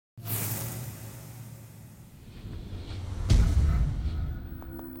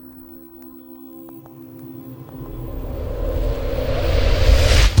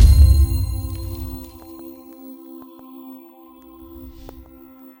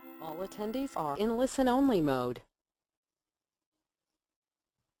attendees are in listen-only mode.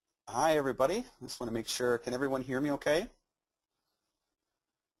 Hi everybody, just want to make sure, can everyone hear me okay?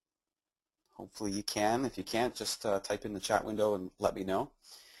 Hopefully you can. If you can't, just type in the chat window and let me know.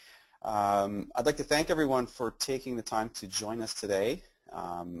 I'd like to thank everyone for taking the time to join us today.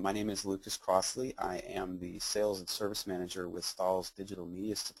 My name is Lucas Crossley. I am the Sales and Service Manager with Stahl's Digital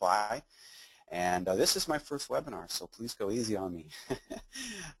Media Supply. And this is my first webinar, so please go easy on me.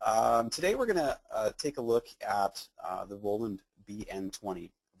 Today we're going to take a look at the Roland BN-20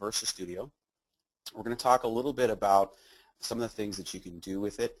 Versa Studio. We're going to talk a little bit about some of the things that you can do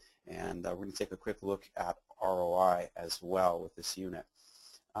with it, and we're going to take a quick look at ROI as well with this unit.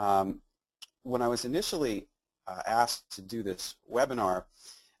 When I was initially asked to do this webinar,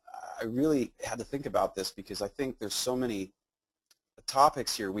 I really had to think about this because I think there's so many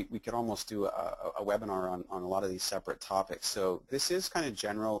topics here. We could almost do a webinar on a lot of these separate topics. So this is kind of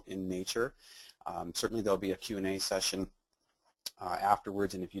general in nature. Certainly there'll be a Q&A session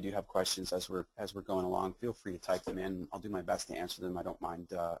afterwards, and if you do have questions as we're going along, feel free to type them in. I'll do my best to answer them. I don't mind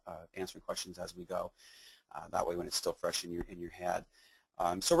answering questions as we go. That way, when it's still fresh in your head.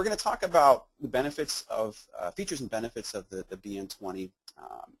 So we're going to talk about the benefits of features and benefits of the BN-20,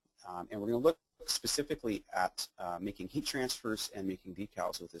 and we're going to look specifically at making heat transfers and making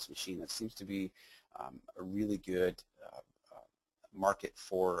decals with this machine. That seems to be a really good market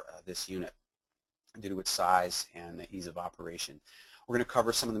for this unit due to its size and the ease of operation. We're going to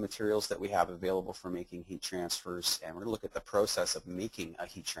cover some of the materials that we have available for making heat transfers, and we're going to look at the process of making a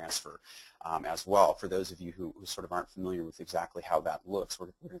heat transfer as well. For those of you who sort of aren't familiar with exactly how that looks, we're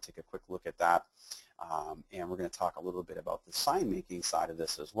going to take a quick look at that, and we're going to talk a little bit about the sign making side of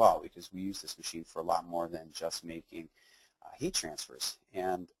this as well, because we use this machine for a lot more than just making heat transfers.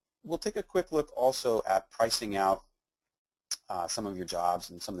 And we'll take a quick look also at pricing out some of your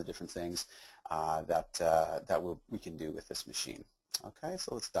jobs and some of the different things that we can do with this machine. Okay,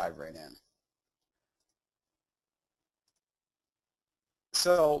 so let's dive right in.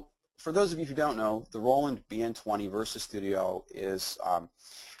 So for those of you who don't know, the Roland BN-20 Versa Studio is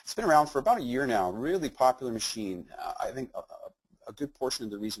it's been around for about a year now. Really popular machine. I think a good portion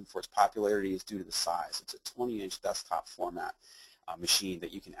of the reason for its popularity is due to the size. It's a 20-inch desktop format machine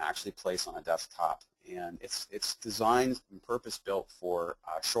that you can actually place on a desktop, and it's designed and purpose-built for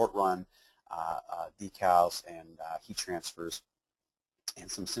short-run decals and heat transfers and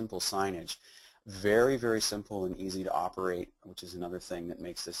some simple signage. Very, very simple and easy to operate, which is another thing that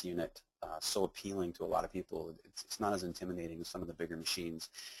makes this unit so appealing to a lot of people. It's not as intimidating as some of the bigger machines.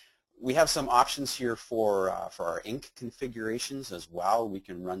 We have some options here for our ink configurations as well. We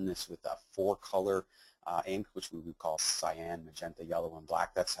can run this with a 4-color ink, which we would call cyan, magenta, yellow, and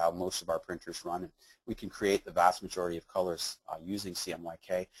black. That's how most of our printers run. And we can create the vast majority of colors using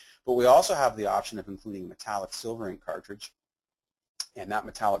CMYK. But we also have the option of including a metallic silver ink cartridge. And that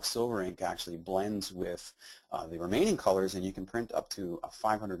metallic silver ink actually blends with the remaining colors, and you can print up to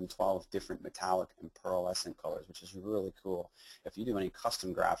 512 different metallic and pearlescent colors, which is really cool. If you do any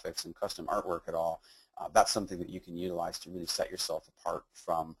custom graphics and custom artwork at all, that's something that you can utilize to really set yourself apart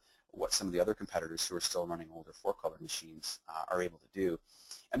from what some of the other competitors who are still running older 4-color machines are able to do.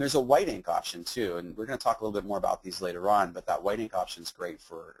 And there's a white ink option too, and we're going to talk a little bit more about these later on, but that white ink option is great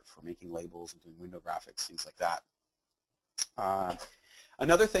for making labels and doing window graphics, things like that.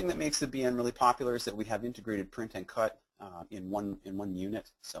 Another thing that makes the BN really popular is that we have integrated print and cut in one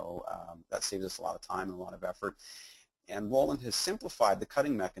unit, so that saves us a lot of time and a lot of effort. And Roland has simplified the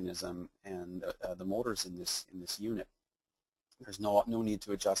cutting mechanism and the motors in this unit. There's no need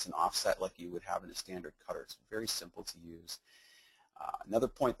to adjust an offset like you would have in a standard cutter. It's very simple to use. Another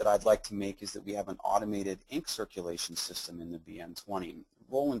point that I'd like to make is that we have an automated ink circulation system in the BN-20.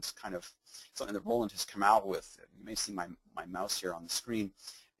 Roland's kind of something that Roland has come out with. You may see my mouse here on the screen,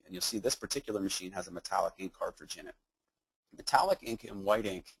 and you'll see this particular machine has a metallic ink cartridge in it. Metallic ink and white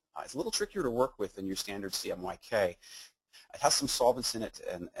ink is a little trickier to work with than your standard CMYK. It has some solvents in it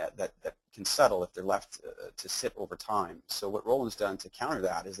and that can settle if they're left to sit over time. So what Roland's done to counter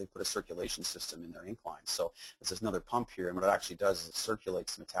that is they put a circulation system in their ink line. So this is another pump here, and what it actually does is it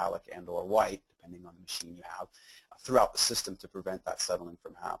circulates metallic and or white, depending on the machine you have, throughout the system to prevent that settling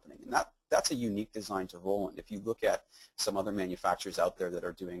from happening. And that's a unique design to Roland. If you look at some other manufacturers out there that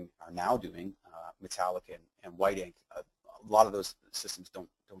are now doing metallic and white ink, a lot of those systems don't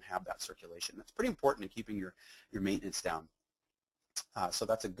have that circulation. That's pretty important in keeping your maintenance down. So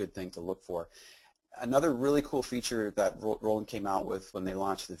that's a good thing to look for. Another really cool feature that Roland came out with when they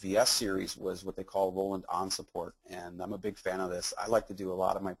launched the VS series was what they call Roland On Support, and I'm a big fan of this. I like to do a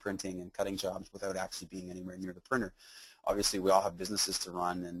lot of my printing and cutting jobs without actually being anywhere near the printer. Obviously, we all have businesses to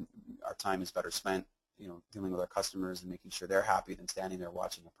run, and our time is better spent, dealing with our customers and making sure they're happy than standing there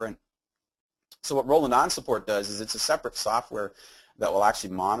watching a print. So what Roland On Support does is it's a separate software that will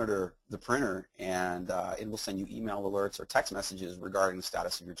actually monitor the printer, and it will send you email alerts or text messages regarding the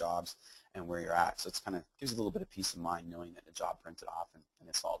status of your jobs and where you're at. So it's kind of gives you a little bit of peace of mind knowing that the job printed off and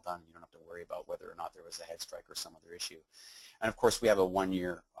it's all done. You don't have to worry about whether or not there was a head strike or some other issue. And of course, we have a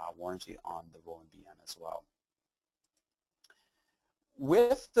 1-year warranty on the Roland BN as well.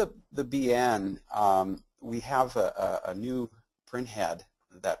 With the BN, we have a new print head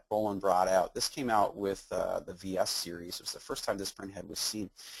that Roland brought out. This came out with the VS series. It was the first time this print head was seen.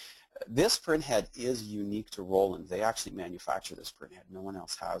 This print head is unique to Roland. They actually manufacture this print head. No one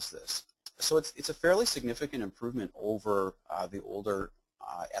else has this. So it's a fairly significant improvement over the older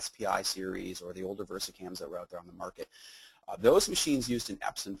SPI series or the older VersaCams that were out there on the market. Those machines used an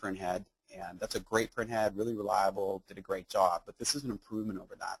Epson print head, and that's a great print head, really reliable, did a great job, but this is an improvement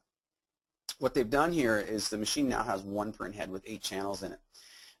over that. What they've done here is the machine now has one print head with 8 channels in it,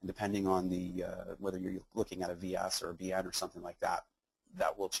 and depending on the whether you're looking at a VS or a BN or something like that,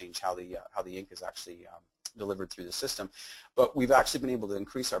 that will change how the ink is actually delivered through the system. But we've actually been able to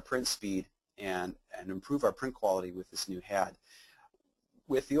increase our print speed and improve our print quality with this new head.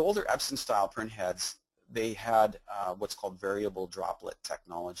 With the older Epson style print heads, they had what's called variable droplet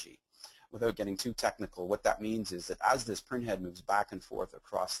technology. Without getting too technical, what that means is that as this print head moves back and forth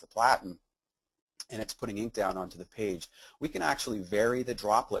across the platen and it's putting ink down onto the page, we can actually vary the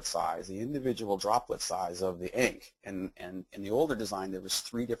droplet size, the individual droplet size of the ink. And in the older design, there was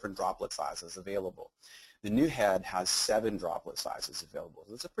 3 different droplet sizes available. The new head has 7 droplet sizes available.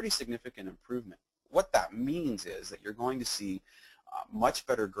 So it's a pretty significant improvement. What that means is that you're going to see much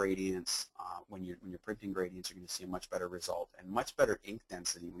better gradients. When you're printing gradients, you're going to see a much better result and much better ink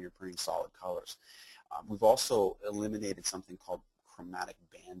density when you're printing solid colors. We've also eliminated something called chromatic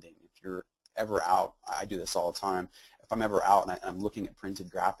banding. If you're ever out, I do this all the time, if I'm ever out and I'm looking at printed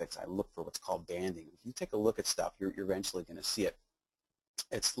graphics, I look for what's called banding. If you take a look at stuff, you're eventually going to see it.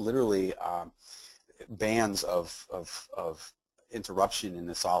 It's literally bands of interruption in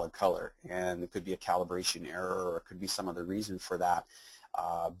the solid color, and it could be a calibration error or it could be some other reason for that,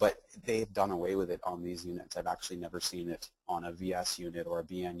 but they've done away with it on these units. I've actually never seen it on a VS unit or a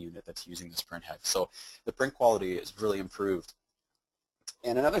BN unit that's using this print head. So the print quality is really improved.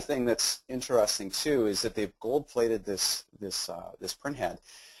 And another thing that's interesting too is that they've gold-plated this print head.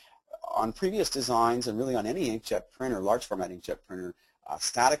 On previous designs, and really on any inkjet printer, large format inkjet printer,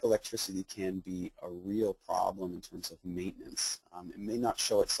 static electricity can be a real problem in terms of maintenance. It may not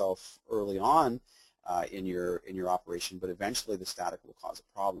show itself early on in your operation, but eventually the static will cause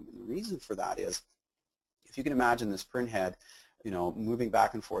a problem. And the reason for that is, if you can imagine this print head, moving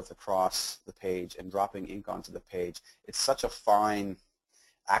back and forth across the page and dropping ink onto the page, it's such a fine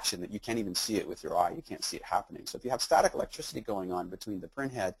action that you can't even see it with your eye. You can't see it happening. So if you have static electricity going on between the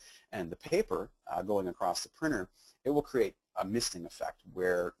print head and the paper going across the printer, it will create a misting effect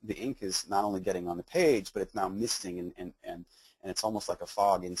where the ink is not only getting on the page, but it's now misting, and it's almost like a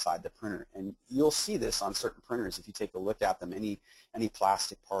fog inside the printer. And you'll see this on certain printers if you take a look at them. Any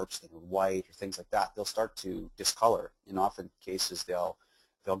plastic parts that are white or things like that, they'll start to discolor. In often cases, they'll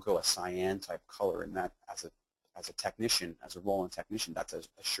go a cyan type color, and that as a technician, as a Roland technician, that's a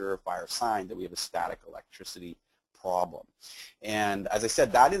surefire sign that we have a static electricity problem. And as I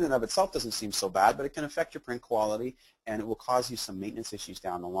said, that in and of itself doesn't seem so bad, but it can affect your print quality, and it will cause you some maintenance issues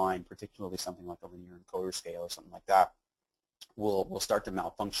down the line, particularly something like a linear encoder scale or something like that will start to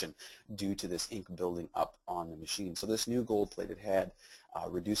malfunction due to this ink building up on the machine. So this new gold-plated head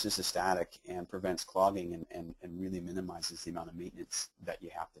reduces the static and prevents clogging and really minimizes the amount of maintenance that you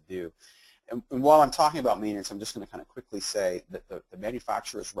have to do. And while I'm talking about maintenance, I'm just going to kind of quickly say that the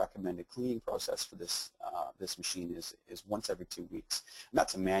manufacturer's recommended cleaning process for this machine is once every 2 weeks. And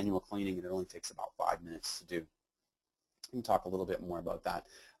that's a manual cleaning, and it only takes about 5 minutes to do. We can talk a little bit more about that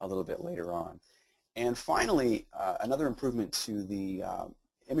a little bit later on. And finally, another improvement to the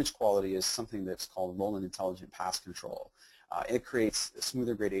image quality is something that's called Roland Intelligent Pass Control. It creates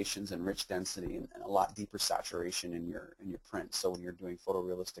smoother gradations and rich density and a lot deeper saturation in your print. So when you're doing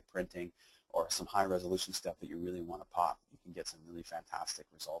photorealistic printing or some high resolution stuff that you really want to pop, you can get some really fantastic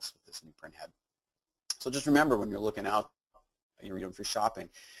results with this new print head. So just remember, when you're looking out, if you're shopping,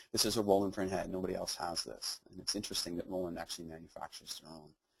 this is a Roland print head. Nobody else has this. And it's interesting that Roland actually manufactures their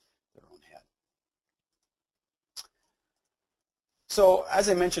own head. So as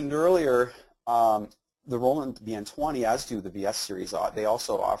I mentioned earlier, the Roland BN-20, as do the VS series, they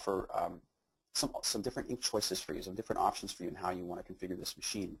also offer some different ink choices for you, some different options for you in how you want to configure this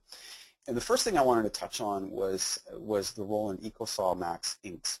machine. And the first thing I wanted to touch on was the Roland EcoSol Max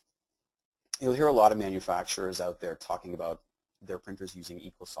inks. You'll hear a lot of manufacturers out there talking about their printers using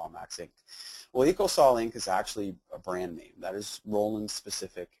EcoSol Max ink. Well, EcoSol ink is actually a brand name. That is Roland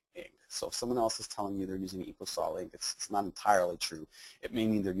specific ink. So if someone else is telling you they're using EcoSol ink, it's not entirely true. It may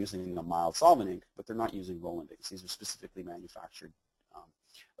mean they're using a mild solvent ink, but they're not using Roland inks. These are specifically manufactured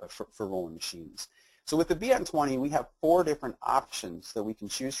for Roland machines. So with the BN-20, we have 4 different options that we can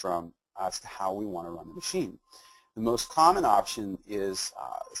choose from as to how we want to run the machine. The most common option is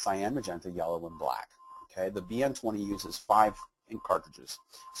cyan, magenta, yellow, and black. Okay, the BN-20 uses 5 ink cartridges,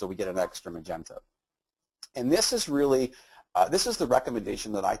 so we get an extra magenta. And this is really, this is the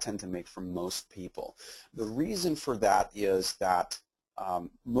recommendation that I tend to make for most people. The reason for that is that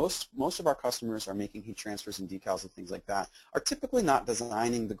most of our customers are making heat transfers and decals and things like that, are typically not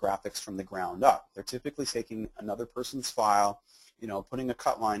designing the graphics from the ground up. They're typically taking another person's file, putting a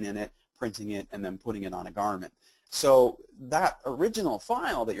cut line in it, printing it, and then putting it on a garment. So that original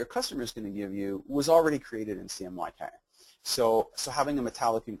file that your customer is going to give you was already created in CMYK. So having a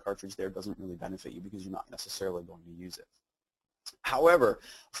metallic ink cartridge there doesn't really benefit you because you're not necessarily going to use it. However,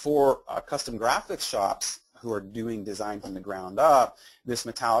 for custom graphics shops who are doing design from the ground up, this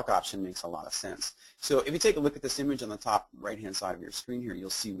metallic option makes a lot of sense. So if you take a look at this image on the top right-hand side of your screen here, you'll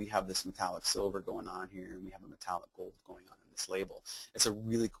see we have this metallic silver going on here, and we have a metallic gold going on in this label. It's a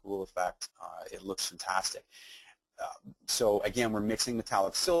really cool effect. It looks fantastic. So again, we're mixing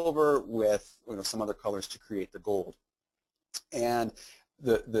metallic silver with some other colors to create the gold. And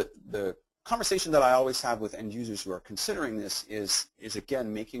the conversation that I always have with end users who are considering this is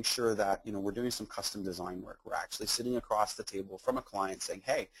again making sure that we're doing some custom design work. We're actually sitting across the table from a client saying,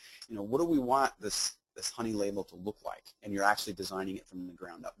 hey, what do we want this honey label to look like? And you're actually designing it from the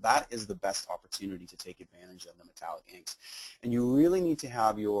ground up. That is the best opportunity to take advantage of the metallic inks. And you really need to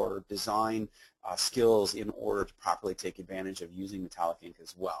have your design skills in order to properly take advantage of using metallic ink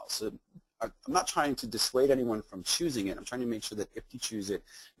as well. So I'm not trying to dissuade anyone from choosing it. I'm trying to make sure that if you choose it,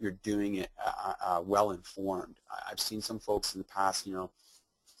 you're doing it well informed. I've seen some folks in the past,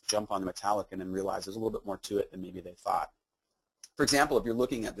 jump on the metallic and then realize there's a little bit more to it than maybe they thought. For example, if you're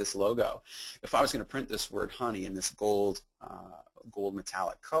looking at this logo, if I was going to print this word honey in this gold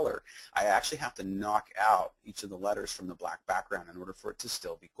metallic color, I actually have to knock out each of the letters from the black background in order for it to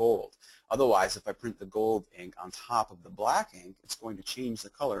still be gold. Otherwise, if I print the gold ink on top of the black ink, it's going to change the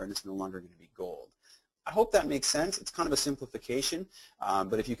color and it's no longer going to be gold. I hope that makes sense. It's kind of a simplification,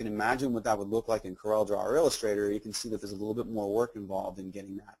 but if you can imagine what that would look like in CorelDRAW or Illustrator, you can see that there's a little bit more work involved in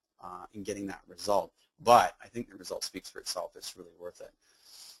getting that result. But I think the result speaks for itself. It's really worth it.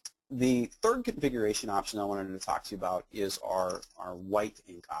 The third configuration option I wanted to talk to you about is our white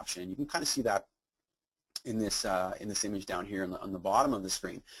ink option. You can kind of see that in this image down here on the bottom of the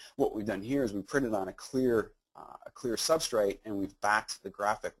screen. What we've done here is we printed on a clear substrate, and we've backed the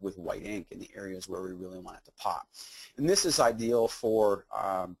graphic with white ink in the areas where we really want it to pop. And this is ideal for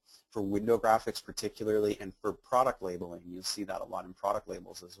window graphics particularly, and for product labeling. You'll see that a lot in product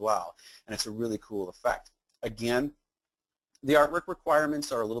labels as well, and it's a really cool effect. Again, the artwork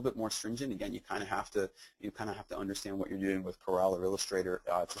requirements are a little bit more stringent. Again, you kind of have to understand what you're doing with Corel or Illustrator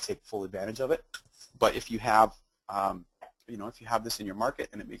to take full advantage of it. But if you have if you have this in your market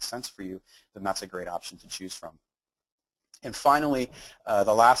and it makes sense for you, then that's a great option to choose from. And finally,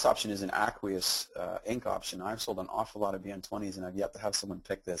 the last option is an aqueous ink option. I've sold an awful lot of BN-20s, and I've yet to have someone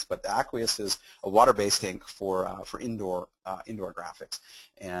pick this. But the aqueous is a water-based ink for indoor graphics.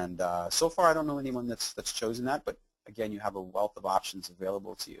 And so far, I don't know anyone that's chosen that. But again, you have a wealth of options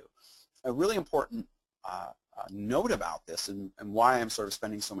available to you. A really important note about this, and why I'm sort of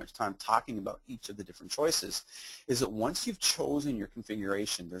spending so much time talking about each of the different choices, is that once you've chosen your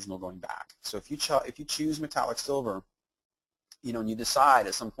configuration, there's no going back. So if you choose metallic silver, and you decide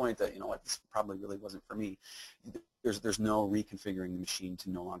at some point that, this probably really wasn't for me, there's no reconfiguring the machine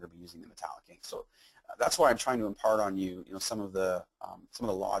to no longer be using the metallic ink. So that's why I'm trying to impart on you, some of the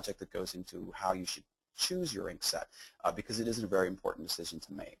logic that goes into how you should choose your ink set, because it is a very important decision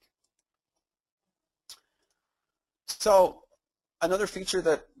to make. So another feature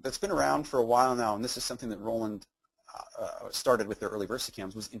that's been around for a while now, and this is something that Roland started with their early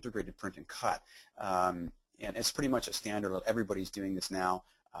VersaCams, was integrated print and cut. And it's pretty much a standard. Everybody's doing this now.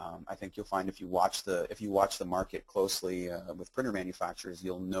 I think you'll find if you watch the market closely with printer manufacturers,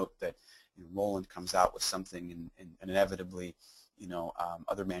 you'll note that Roland comes out with something, and inevitably,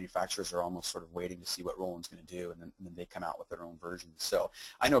 other manufacturers are almost sort of waiting to see what Roland's going to do, and then they come out with their own versions. So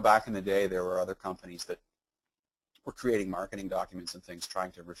I know back in the day there were other companies that were creating marketing documents and things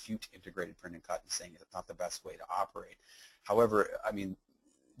trying to refute integrated print and cut and saying it's not the best way to operate. However, I mean,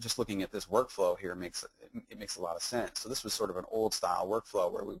 just looking at this workflow here makes a lot of sense. So this was sort of an old style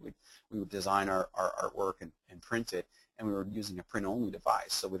workflow where we would design our artwork and print it, and we were using a print-only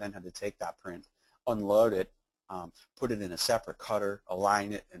device. So we then had to take that print, unload it, put it in a separate cutter,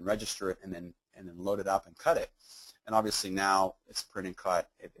 align it, and register it, and then load it up and cut it. And obviously now it's print and cut.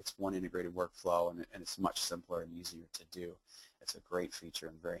 It's one integrated workflow, and it's much simpler and easier to do. It's a great feature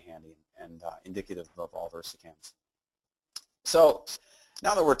and very handy and indicative of all VersaCAMs. So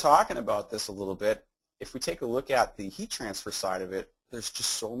now that we're talking about this a little bit, if we take a look at the heat transfer side of it, there's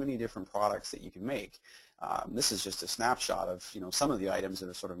just so many different products that you can make. This is just a snapshot of some of the items that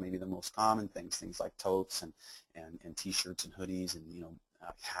are sort of maybe the most common things like totes and t-shirts and hoodies and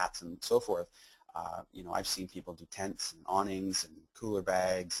hats and so forth. I've seen people do tents and awnings and cooler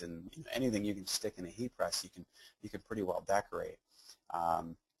bags and anything you can stick in a heat press you can pretty well decorate.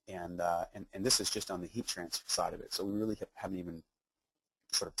 And this is just on the heat transfer side of it, so we really haven't even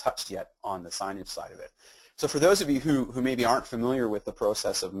sort of touched yet on the signage side of it. So for those of you who maybe aren't familiar with the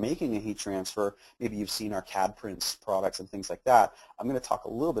process of making a heat transfer, maybe you've seen our CAD prints products and things like that, I'm going to talk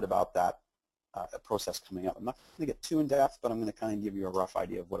a little bit about that process coming up. I'm not going to get too in depth, but I'm going to kind of give you a rough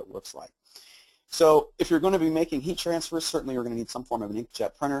idea of what it looks like. So if you're going to be making heat transfers, certainly you're going to need some form of an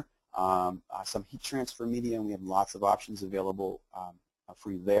inkjet printer, some heat transfer media, and we have lots of options available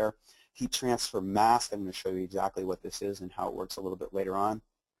for you there. Heat transfer mask, I'm going to show you exactly what this is and how it works a little bit later on.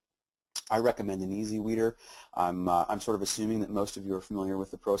 I recommend an easy weeder. I'm sort of assuming that most of you are familiar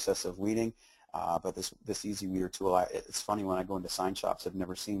with the process of weeding, but this easy weeder tool, it's funny when I go into sign shops, I've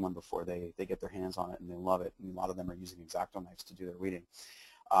never seen one before. They get their hands on it and they love it, and a lot of them are using X-Acto knives to do their weeding.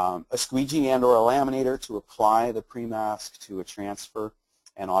 A squeegee and or a laminator to apply the pre-mask to a transfer,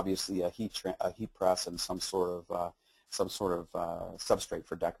 and obviously a heat press and some sort of substrate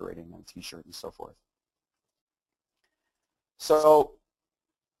for decorating a t-shirt and so forth. So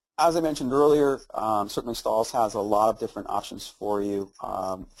as I mentioned earlier, certainly Stahls has a lot of different options for you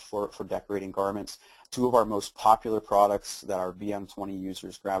for decorating garments. Two of our most popular products that our BN-20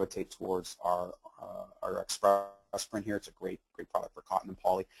 users gravitate towards are our Express Print here. It's a great product for cotton and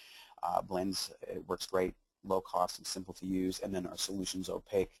poly. Blends, it works great, low cost and simple to use. And then our Solutions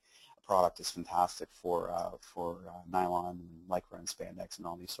Opaque product is fantastic for nylon and lycra and spandex and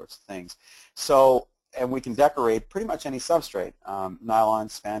all these sorts of things. So, and we can decorate pretty much any substrate, nylon,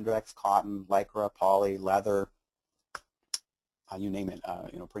 spandex, cotton, lycra, poly, leather, you name it.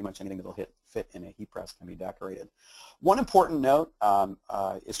 Pretty much anything that will fit in a heat press can be decorated. One important note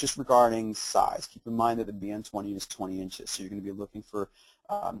is just regarding size. Keep in mind that the BN-20 is 20 inches, so you're going to be looking for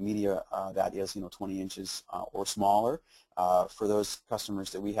media that is 20 inches or smaller. For those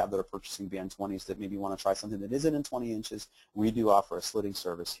customers that we have that are purchasing BN-20s that maybe want to try something that isn't in 20 inches, we do offer a slitting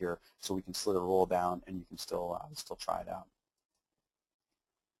service here, so we can slit a roll down and you can still try it out.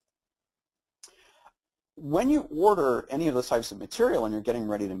 When you order any of those types of material and you're getting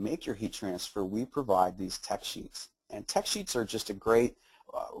ready to make your heat transfer, we provide these tech sheets. And tech sheets are just a great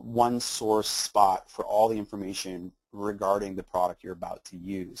one source spot for all the information regarding the product you're about to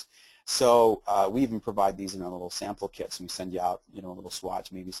use. So we even provide these in a little sample kits, and we send you out a little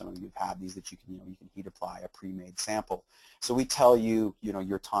swatch. Maybe some of you have had these that you can heat apply a pre-made sample. So we tell you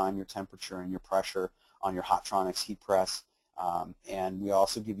your time, your temperature, and your pressure on your Hotronix heat press, and we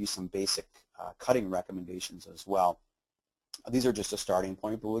also give you some basic cutting recommendations as well. These are just a starting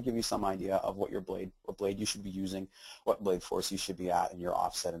point, but we'll give you some idea of what blade you should be using, what blade force you should be at, and your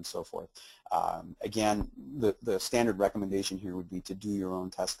offset and so forth. Again, the standard recommendation here would be to do your own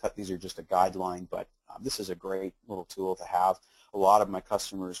test cut. These are just a guideline, but this is a great little tool to have. A lot of my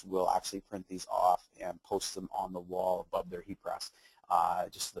customers will actually print these off and post them on the wall above their heat press,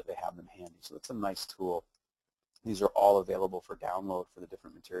 just so that they have them handy. So it's a nice tool. These are all available for download for the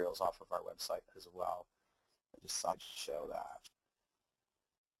different materials off of our website as well. I just thought I'd show that.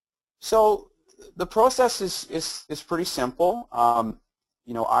 So the process is pretty simple.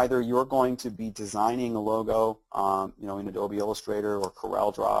 Either you're going to be designing a logo, in Adobe Illustrator or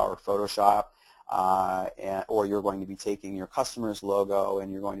CorelDRAW or Photoshop, or you're going to be taking your customer's logo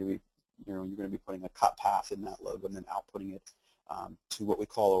and you're going to be putting a cut path in that logo and then outputting it to what we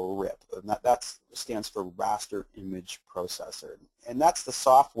call a RIP, and that stands for Raster Image Processor, and that's the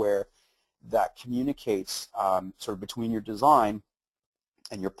software that communicates sort of between your design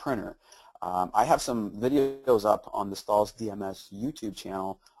and your printer. I have some videos up on the Stahls DMS YouTube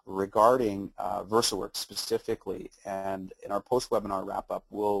channel regarding VersaWorks specifically, and in our post-webinar wrap-up,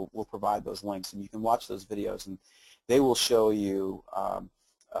 we'll provide those links, and you can watch those videos, and they will show you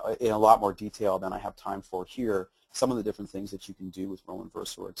in a lot more detail than I have time for here some of the different things that you can do with Roland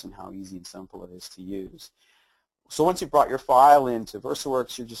VersaWorks and how easy and simple it is to use. So once you've brought your file into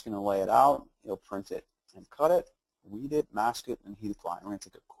VersaWorks, you're just going to lay it out. You'll print it and cut it, read it, mask it, and heat apply. We're going to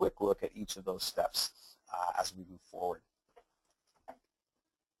take a quick look at each of those steps as we move forward.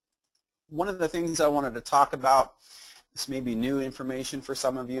 One of the things I wanted to talk about, this may be new information for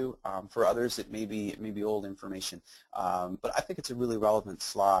some of you. For others, it may be old information. But I think it's a really relevant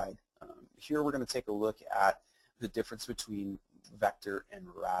slide. Here we're going to take a look at the difference between vector and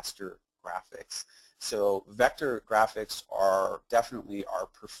raster graphics. So vector graphics are definitely our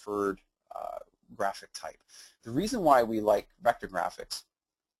preferred graphic type. The reason why we like vector graphics,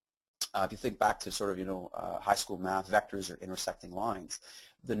 if you think back to sort of, high school math, vectors are intersecting lines.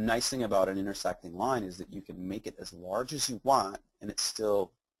 The nice thing about an intersecting line is that you can make it as large as you want and it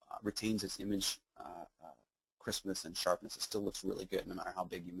still retains its image crispness and sharpness. It still looks really good no matter how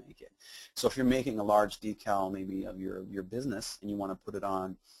big you make it. So if you're making a large decal maybe of your business and you want to put it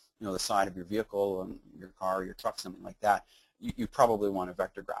on the side of your vehicle, your car, your truck, something like that, you probably want a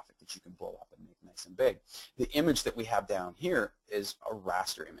vector graphic that you can blow up and make nice and big. The image that we have down here is a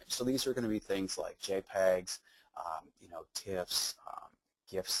raster image. So these are going to be things like JPEGs, TIFFs,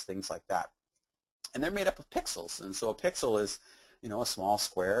 GIFs, things like that. And they're made up of pixels. And so a pixel is, a small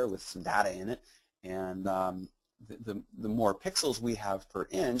square with some data in it. And the more pixels we have per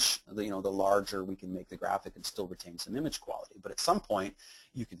inch, the larger we can make the graphic and still retain some image quality. But at some point,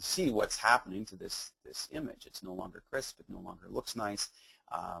 you can see what's happening to this image. It's no longer crisp. It no longer looks nice.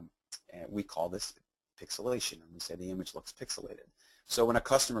 And we call this pixelation, and we say the image looks pixelated. So when a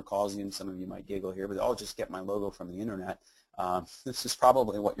customer calls you, and some of you might giggle here, but I'll just get my logo from the internet, this is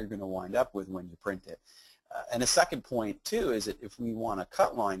probably what you're going to wind up with when you print it. And a second point, too, is that if we want a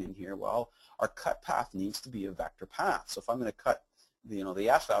cut line in here, well, our cut path needs to be a vector path. So if I'm going to cut the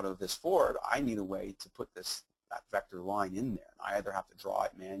F out of this Ford, I need a way to put that vector line in there. I either have to draw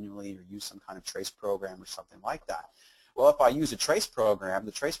it manually or use some kind of trace program or something like that. Well, if I use a trace program,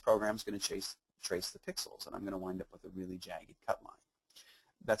 the trace program is going to trace the pixels, and I'm going to wind up with a really jagged cut line.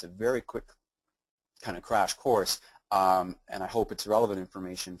 That's a very quick kind of crash course. And I hope it's relevant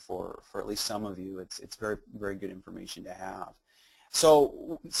information for at least some of you. It's very, very good information to have.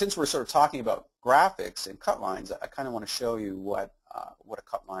 So since we're sort of talking about graphics and cut lines, I kind of want to show you what a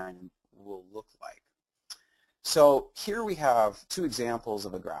cut line will look like. So here we have two examples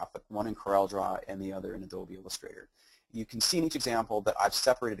of a graphic, one in CorelDRAW and the other in Adobe Illustrator. You can see in each example that I've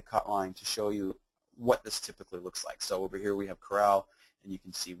separated a cut line to show you what this typically looks like. So over here we have Corel, and you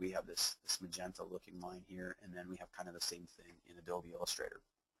can see we have this magenta looking line here, and then we have kind of the same thing in Adobe Illustrator.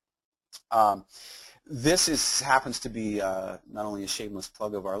 This happens to be not only a shameless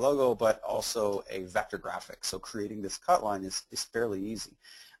plug of our logo, but also a vector graphic. So creating this cut line is fairly easy.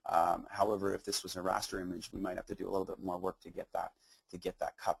 However, if this was a raster image, we might have to do a little bit more work to get that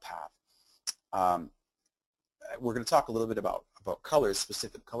cut path. We're going to talk a little bit about colors,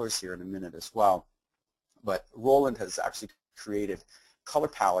 specific colors here in a minute as well. But Roland has actually created color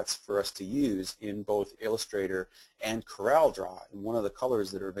palettes for us to use in both Illustrator and CorelDRAW. And one of the colors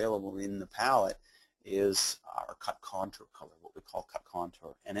that are available in the palette is our cut contour color, what we call cut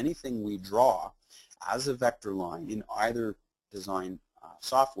contour. And anything we draw as a vector line in either design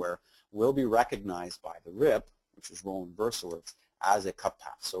software will be recognized by the RIP, which is Roland VersaWorks, as a cut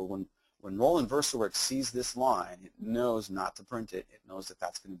path. So when Roland VersaWorks sees this line, it knows not to print it. It knows that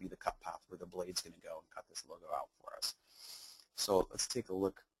that's going to be the cut path where the blade's going to go and cut this logo out for us. So let's take a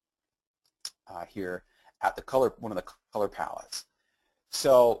look here at one of the color palettes.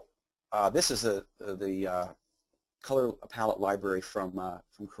 So this is the color palette library from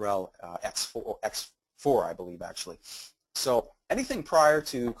Corel X4, I believe, actually. So anything prior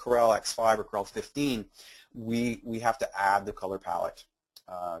to Corel X5 or Corel 15, we have to add the color palette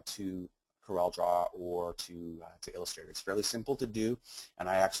to CorelDRAW or to Illustrator. It's fairly simple to do, and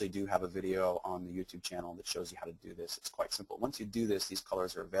I actually do have a video on the YouTube channel that shows you how to do this. It's quite simple. Once you do this, these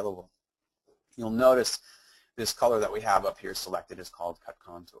colors are available. You'll notice this color that we have up here selected is called Cut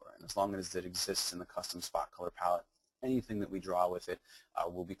Contour, and as long as it exists in the custom spot color palette, anything that we draw with it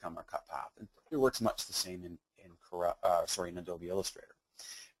will become our cut path. And it works much the same in Adobe Illustrator.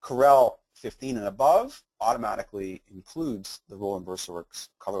 Corel 15 and above automatically includes the Roland VersaWorks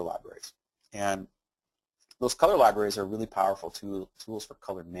color libraries. And those color libraries are really powerful tools for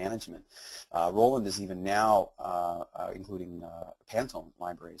color management. Roland is even now including Pantone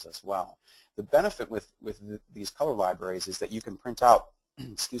libraries as well. The benefit with these color libraries is that you can print out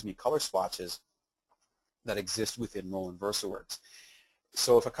color swatches that exist within Roland VersaWorks.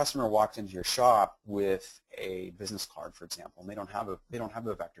 So if a customer walked into your shop with a business card, for example, and they don't have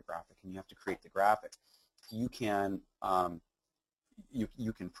a vector graphic, and you have to create the graphic, you can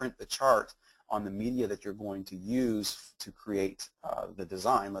print the chart on the media that you're going to use to create the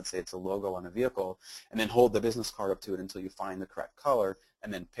design. Let's say it's a logo on a vehicle, and then hold the business card up to it until you find the correct color,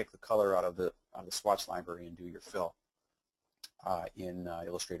 and then pick the color out of the swatch library and do your fill in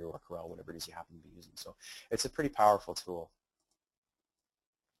Illustrator or Corel, whatever it is you happen to be using. So it's a pretty powerful tool.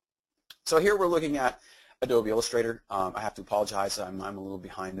 So here we're looking at Adobe Illustrator. I have to apologize. I'm a little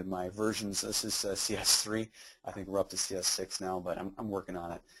behind in my versions. This is CS3. I think we're up to CS6 now, but I'm working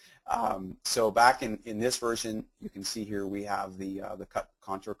on it. So back in this version, you can see here we have the cut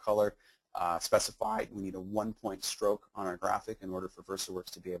contour color specified. We need a 1-point stroke on our graphic in order for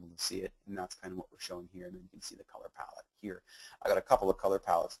VersaWorks to be able to see it, and that's kind of what we're showing here. And then you can see the color palette here. I got a couple of color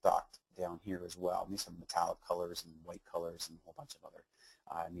palettes docked down here as well. These are metallic colors and white colors and a whole bunch of other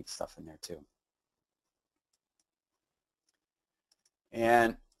neat stuff in there too.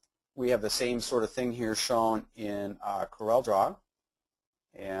 And we have the same sort of thing here shown in CorelDRAW.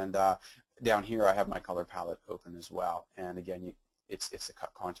 And down here I have my color palette open as well. And again, it's a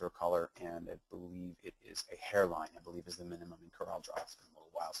cut contour color, and I believe it is a hairline, I believe is the minimum in CorelDRAW. It's been a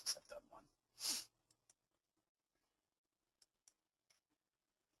little while since I've done one.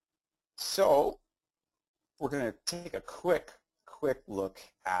 So we're going to take a quick look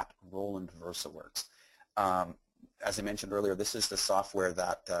at Roland VersaWorks. As I mentioned earlier, this is the software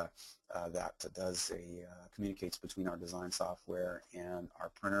that communicates between our design software and our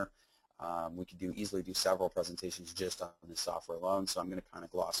printer. We could easily do several presentations just on this software alone, so I'm going to kind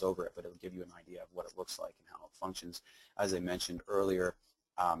of gloss over it, but it'll give you an idea of what it looks like and how it functions. As I mentioned earlier,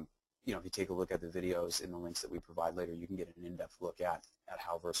 you know, if you take a look at the videos in the links that we provide later, you can get an in-depth look at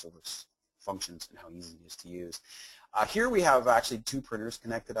how VersaWorks functions and how easy it is to use. Here we have actually 2 printers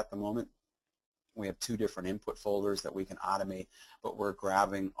connected at the moment. We have 2 different input folders that we can automate, but we're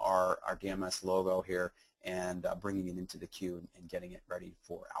grabbing our DMS logo here and bringing it into the queue and getting it ready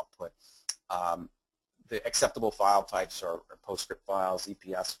for output. The acceptable file types are PostScript files,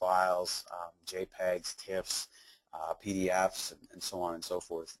 EPS files, JPEGs, TIFFs, PDFs, and so on and so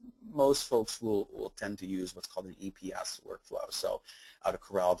forth. Most folks will tend to use what's called an EPS workflow. So out of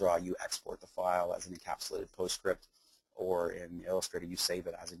CorelDRAW, you export the file as an encapsulated PostScript, or in Illustrator, you save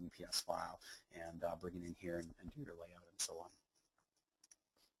it as an EPS file and bring it in here and do your layout and so on.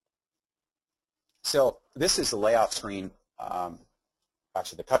 So this is the layout screen,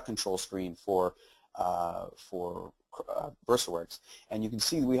 actually the cut control screen for VersaWorks. And you can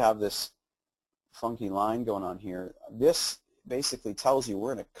see we have this funky line going on here. This basically tells you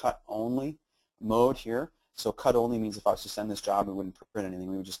we're in a cut only mode here. So cut only means if I was to send this job, we wouldn't print anything.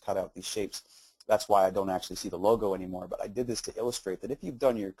 We would just cut out these shapes. That's why I don't actually see the logo anymore. But I did this to illustrate that if you've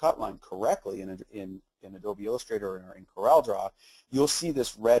done your cut line correctly in Adobe Illustrator or in CorelDRAW, you'll see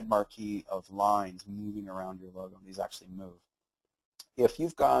this red marquee of lines moving around your logo. These actually move. If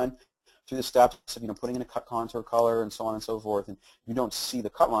you've gone through the steps of putting in a cut contour color and so on and so forth, and you don't see the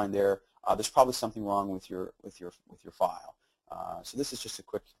cut line there, there's probably something wrong with your file. So this is just a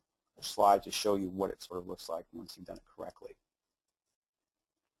quick slide to show you what it sort of looks like once you've done it correctly.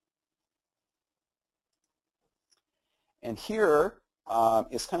 And here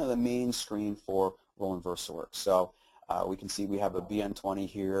is kind of the main screen for Roland VersaWorks. So we can see we have a BN-20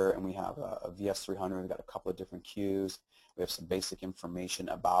 here, and we have a VS300. We've got a couple of different cues. We have some basic information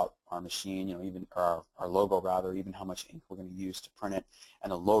about our machine, even our logo rather, even how much ink we're going to use to print it,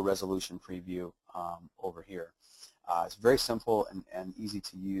 and a low-resolution preview over here. It's very simple and easy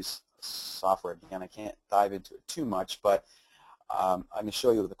to use software. Again, I can't dive into it too much, but I'm going to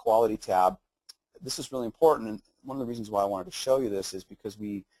show you the quality tab. This is really important, and one of the reasons why I wanted to show you this is because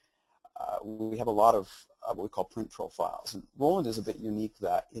we have a lot of what we call print profiles. And Roland is a bit unique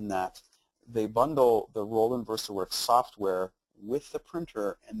in that they bundle the Roland VersaWorks software with the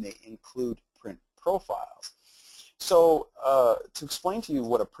printer, and they include print profiles. So to explain to you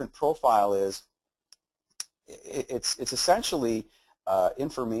what a print profile is, it's essentially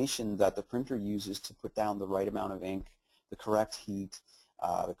information that the printer uses to put down the right amount of ink, the correct heat,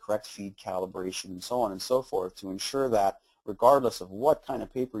 the correct feed calibration, and so on and so forth, to ensure that regardless of what kind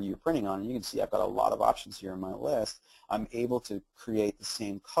of paper you're printing on, and you can see I've got a lot of options here in my list, I'm able to create the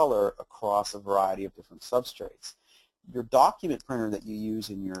same color across a variety of different substrates. Your document printer that you use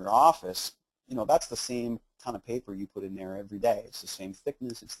in your office, that's the same kind of paper you put in there every day. It's the same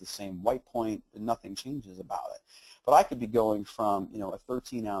thickness, it's the same white point, and nothing changes about it. But I could be going from, a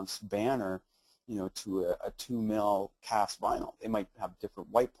 13-ounce banner, to a 2 mil cast vinyl. They might have different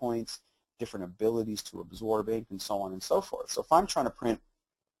white points, different abilities to absorb ink, and so on and so forth. So if I'm trying to print,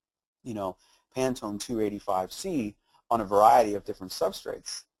 Pantone 285C on a variety of different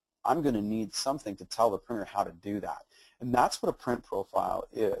substrates, I'm going to need something to tell the printer how to do that. And that's what a print profile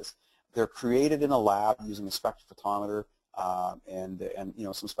is. They're created in a lab using a spectrophotometer and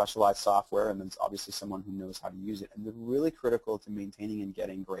some specialized software, and then obviously someone who knows how to use it. And they're really critical to maintaining and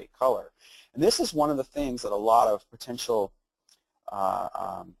getting great color. And this is one of the things that a lot of potential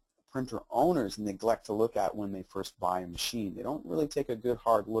printer owners neglect to look at when they first buy a machine. They don't really take a good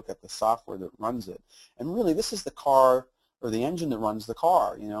hard look at the software that runs it. And really, this is the car or the engine that runs the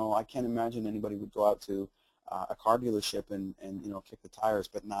car. I can't imagine anybody would go out to a car dealership and kick the tires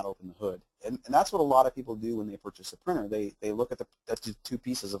but not open the hood. And that's what a lot of people do when they purchase a printer. They look at the two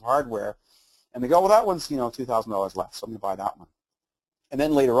pieces of hardware and they go, well, that one's $2,000 less, so I'm going to buy that one. And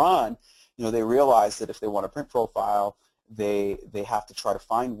then later on, they realize that if they want a print profile, they have to try to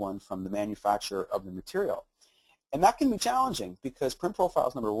find one from the manufacturer of the material. And that can be challenging because print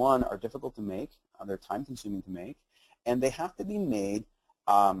profiles, number one, are difficult to make, they're time consuming to make, and they have to be made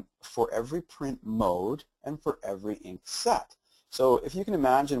for every print mode and for every ink set. So if you can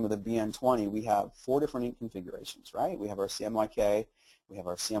imagine with a BN-20, we have 4 different ink configurations, right? We have our CMYK, we have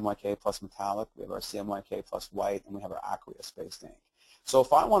our CMYK plus metallic, we have our CMYK plus white, and we have our aqueous spaced ink. So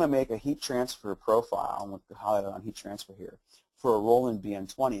if I want to make a heat transfer profile, I'm going to highlight it on heat transfer here, for a Roland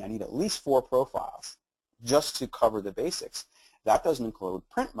BN-20, I need at least 4 profiles just to cover the basics. That doesn't include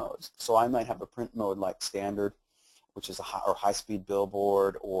print modes. So I might have a print mode like standard, which is a high-speed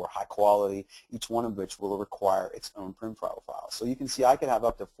billboard or high quality, each one of which will require its own print profile. So you can see I could have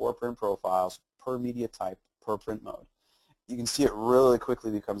up to 4 print profiles per media type per print mode. You can see it really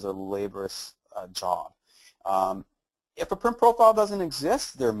quickly becomes a laborious job. If a print profile doesn't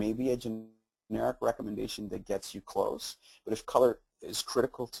exist, there may be a generic recommendation that gets you close. But if color is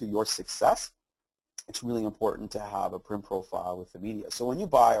critical to your success, it's really important to have a print profile with the media. So when you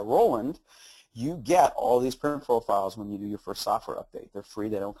buy a Roland, you get all these print profiles when you do your first software update. They're free,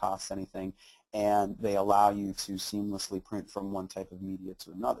 they don't cost anything, and they allow you to seamlessly print from one type of media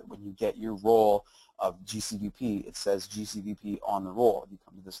to another. When you get your roll of GCVP, it says GCVP on the roll. You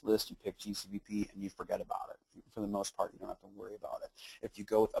come to this list, you pick GCVP, and you forget about it. For the most part, you don't have to worry about it. If you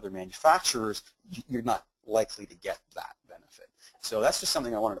go with other manufacturers, you're not likely to get that benefit. So that's just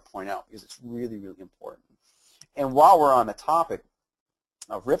something I wanted to point out because it's really, really important. And while we're on the topic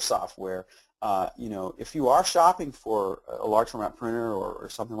of RIP software, if you are shopping for a large format printer or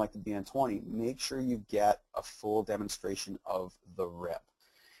something like the BN-20, make sure you get a full demonstration of the RIP.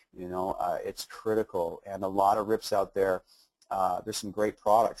 It's critical, and a lot of RIPs out there. There's some great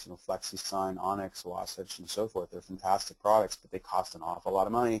products, FlexiSign, Onyx, Wasatch, and so forth. They're fantastic products, but they cost an awful lot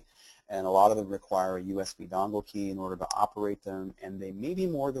of money, and a lot of them require a USB dongle key in order to operate them, and they may be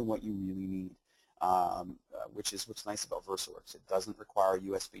more than what you really need. Which is what's nice about VersaWorks. It doesn't require a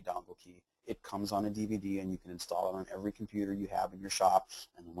USB dongle key. It comes on a DVD, and you can install it on every computer you have in your shop,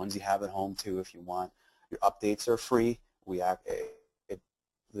 and the ones you have at home too if you want. Your updates are free.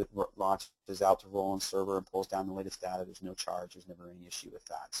 It launches out to Roland server and pulls down the latest data. There's no charge. There's never any issue with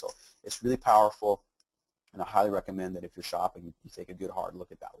that. So it's really powerful, and I highly recommend that if you're shopping, you take a good hard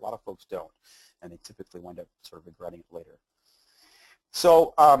look at that. A lot of folks don't, and they typically wind up sort of regretting it later.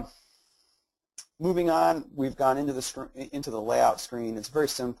 So moving on, we've gone into the layout screen. It's very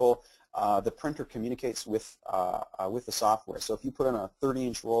simple. The printer communicates with the software. So if you put in a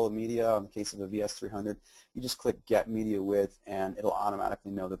 30-inch roll of media, in the case of a VS300, you just click Get Media Width, and it'll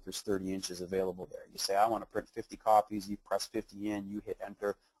automatically know that there's 30 inches available there. You say, I want to print 50 copies. You press 50 in. You hit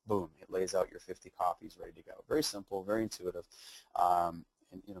Enter. Boom. It lays out your 50 copies ready to go. Very simple, very intuitive, and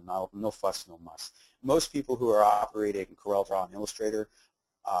no fuss, no muss. Most people who are operating CorelDRAW and Illustrator,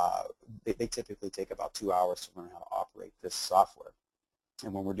 they typically take about 2 hours to learn how to operate this software.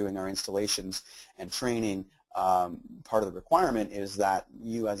 And when we're doing our installations and training, part of the requirement is that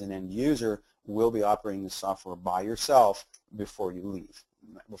you as an end user will be operating the software by yourself before we leave,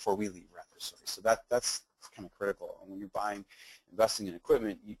 rather. Sorry. So that's kind of critical. And when you're investing in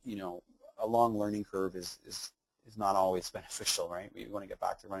equipment, a long learning curve is not always beneficial, right? You want to get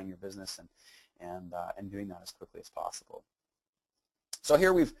back to running your business and doing that as quickly as possible. So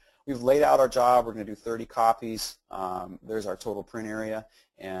here we've laid out our job. We're going to do 30 copies. There's our total print area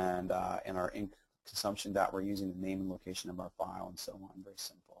and our ink consumption that we're using, the name and location of our file, and so on. Very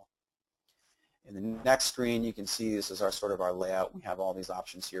simple. In the next screen, you can see this is our layout. We have all these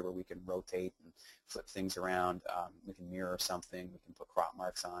options here where we can rotate and flip things around. We can mirror something. We can put crop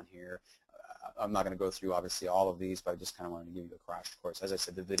marks on here. I'm not going to go through, obviously, all of these, but I just kind of wanted to give you a crash course. As I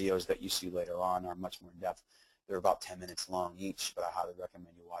said, the videos that you see later on are much more in depth. They're about 10 minutes long each, but I highly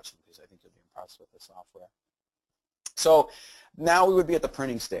recommend you watch them because I think you'll be impressed with the software. So now we would be at the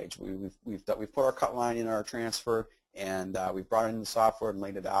printing stage. We've put our cut line in our transfer, and we've brought it in the software and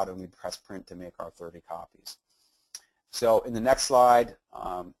laid it out, and we press print to make our 30 copies. So in the next slide,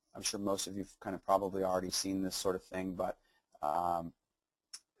 I'm sure most of you have kind of probably already seen this sort of thing, but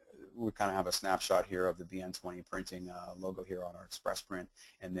we kind of have a snapshot here of the BN-20 printing logo here on our Express print,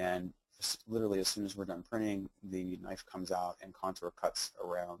 and then literally as soon as we're done printing, the knife comes out and contour cuts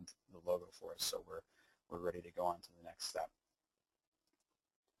around the logo for us, so we're ready to go on to the next step.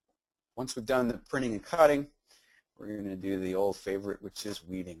 Once we've done the printing and cutting, we're going to do the old favorite, which is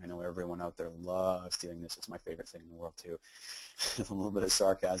weeding. I know everyone out there loves doing this. It's my favorite thing in the world too. There's a little bit of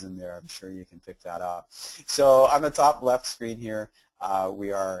sarcasm there. I'm sure you can pick that up. So on the top left screen here,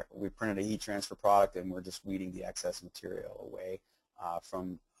 we printed a heat transfer product, and we're just weeding the excess material away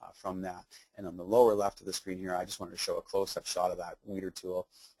from that. And on the lower left of the screen here, I just wanted to show a close-up shot of that weeder tool.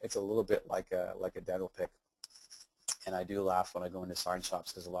 It's a little bit like a dental pick. And I do laugh when I go into sign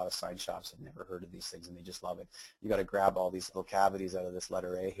shops, because a lot of sign shops have never heard of these things and they just love it. You got to grab all these little cavities out of this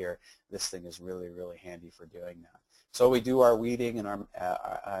letter A here. This thing is really, really handy for doing that. So we do our weeding and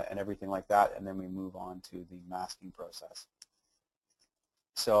and everything like that, and then we move on to the masking process.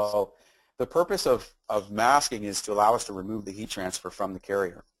 So the purpose of masking is to allow us to remove the heat transfer from the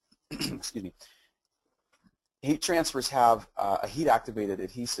carrier. Excuse me. Heat transfers have a heat-activated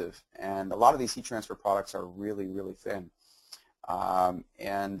adhesive, and a lot of these heat transfer products are really, really thin.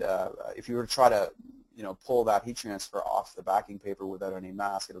 If you were to try to, pull that heat transfer off the backing paper without any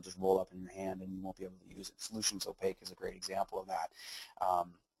mask, it'll just roll up in your hand, and you won't be able to use it. Solutions Opaque is a great example of that.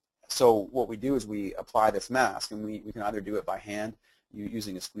 So what we do is we apply this mask, and we can either do it by hand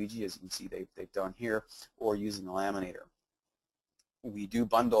using a squeegee, as you can see they've done here, or using a laminator. We do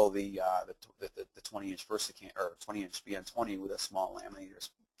bundle the 20-inch Versacam or 20-inch BN-20 with a small laminator.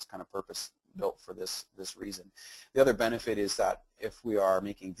 It's kind of purpose built for this reason. The other benefit is that if we are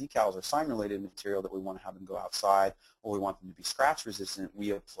making decals or sign-related material that we want to have them go outside, or we want them to be scratch resistant,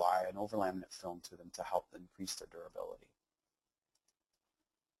 we apply an overlaminate film to them to help increase their durability.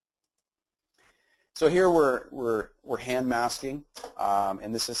 So here we're hand masking,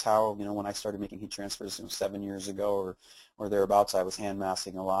 and this is how, when I started making heat transfers 7 years ago or thereabouts, I was hand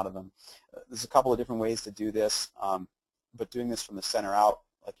masking a lot of them. There's a couple of different ways to do this, but doing this from the center out,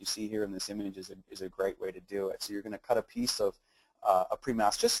 like you see here in this image, is a great way to do it. So you're going to cut a piece of a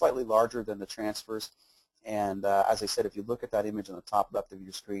pre-mask just slightly larger than the transfers, and as I said, if you look at that image on the top left of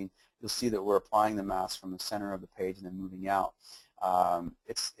your screen, you'll see that we're applying the mask from the center of the page and then moving out.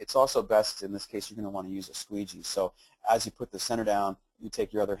 It's also best, in this case, you're going to want to use a squeegee. So as you put the center down, you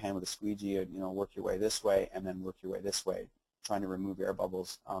take your other hand with a squeegee and work your way this way and then work your way this way, trying to remove air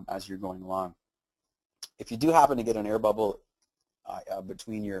bubbles as you're going along. If you do happen to get an air bubble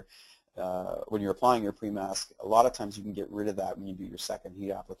between your when you're applying your pre-mask, a lot of times you can get rid of that when you do your second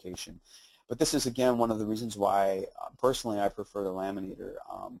heat application. But this is, again, one of the reasons why personally I prefer the laminator.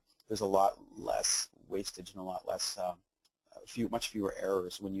 There's a lot less wastage and a lot less much fewer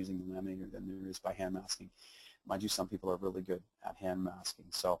errors when using the laminator than there is by hand masking. Mind you, some people are really good at hand masking,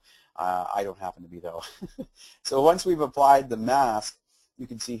 so I don't happen to be, though. So once we've applied the mask, you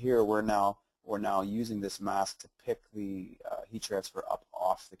can see here we're now using this mask to pick the heat transfer up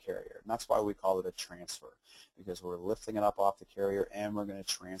off the carrier, and that's why we call it a transfer, because we're lifting it up off the carrier and we're going to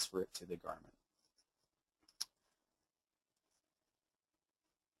transfer it to the garment.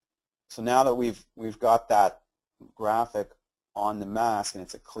 So now that we've got that graphic on the mask and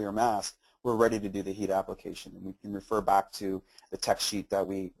it's a clear mask, we're ready to do the heat application. And we can refer back to the text sheet that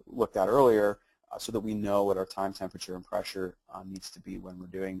we looked at earlier so that we know what our time, temperature, and pressure needs to be when we're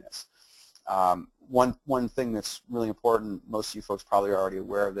doing this. One thing that's really important, most of you folks probably are already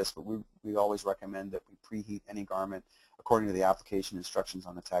aware of this, but we always recommend that we preheat any garment according to the application instructions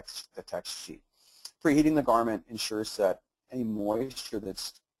on the text sheet. Preheating the garment ensures that any moisture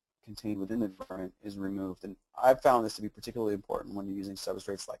that's contained within the garment is removed, and I've found this to be particularly important when you're using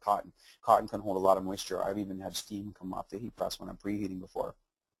substrates like cotton. Cotton can hold a lot of moisture. I've even had steam come off the heat press when I'm preheating before.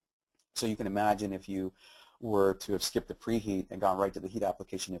 So you can imagine if you were to have skipped the preheat and gone right to the heat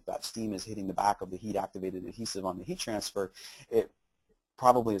application, if that steam is hitting the back of the heat-activated adhesive on the heat transfer, it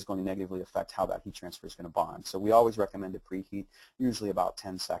probably is going to negatively affect how that heat transfer is going to bond. So we always recommend a preheat, usually about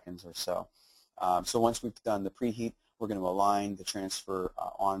 10 seconds or so. So once we've done the preheat, we're going to align the transfer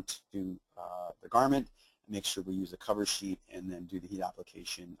onto the garment, make sure we use a cover sheet, and then do the heat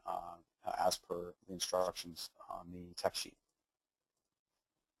application as per the instructions on the text sheet.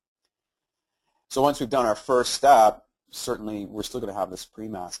 So once we've done our first step, certainly we're still going to have this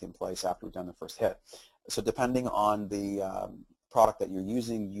pre-mask in place after we've done the first hit. So depending on the product that you're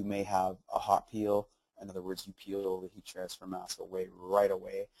using, you may have a hot peel. In other words, you peel the heat transfer mask away right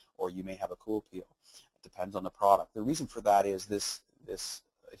away, or you may have a cool peel. It depends on the product. The reason for that is this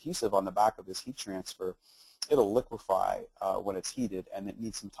adhesive on the back of this heat transfer it'll liquefy when it's heated, and it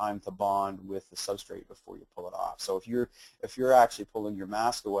needs some time to bond with the substrate before you pull it off. So if you're actually pulling your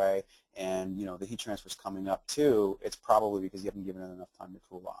mask away and the heat transfer is coming up too, it's probably because you haven't given it enough time to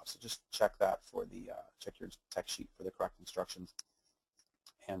cool off. So just check that for the check your tech sheet for the correct instructions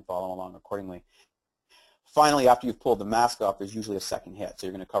and follow along accordingly. Finally, after you've pulled the mask off, there's usually a second hit. So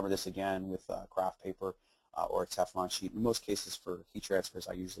you're going to cover this again with craft paper or a Teflon sheet. In most cases for heat transfers,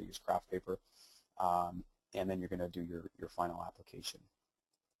 I usually use craft paper. And then you're going to do your final application.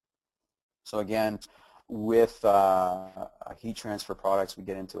 So again, with heat transfer products, we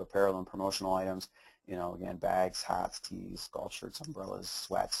get into apparel and promotional items. Again, bags, hats, tees, golf shirts, umbrellas,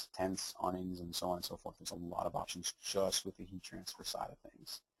 sweats, tents, awnings, and so on and so forth. There's a lot of options just with the heat transfer side of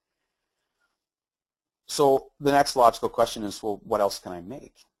things. So the next logical question is, well, what else can I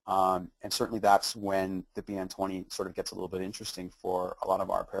make? And certainly that's when the BN-20 sort of gets a little bit interesting for a lot of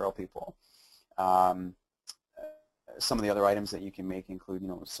our apparel people. Some of the other items that you can make include,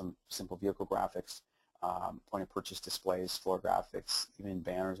 some simple vehicle graphics, point of purchase displays, floor graphics, even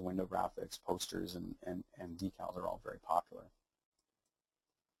banners, window graphics, posters, and decals are all very popular.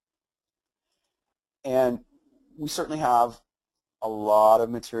 And we certainly have a lot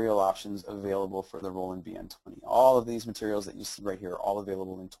of material options available for the Roland BN-20. All of these materials that you see right here are all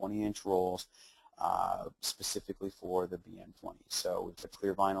available in 20-inch rolls, specifically for the BN-20. So we've got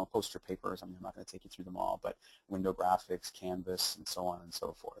clear vinyl, poster papers. I'm not going to take you through them all, but window graphics, canvas, and so on and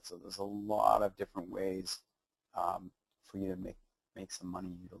so forth. So there's a lot of different ways for you to make some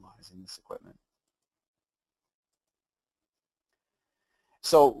money utilizing this equipment.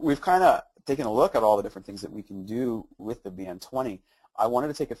 So we've kind of taken a look at all the different things that we can do with the BN-20. I wanted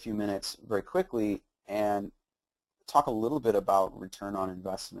to take a few minutes very quickly and talk a little bit about return on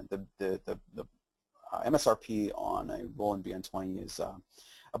investment. The MSRP on a Roland BN-20 is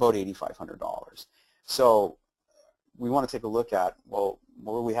about $8,500. So we want to take a look at, well,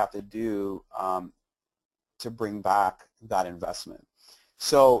 what do we have to do to bring back that investment?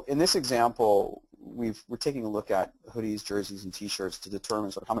 So in this example, we're taking a look at hoodies, jerseys, and t-shirts to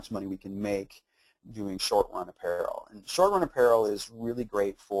determine sort of how much money we can make doing short-run apparel. And short-run apparel is really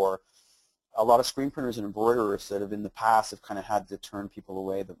great for a lot of screen printers and embroiderers that have in the past have kind of had to turn people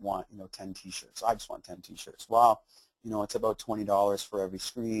away that want 10 t-shirts. I just want 10 t-shirts. Well, it's about $20 for every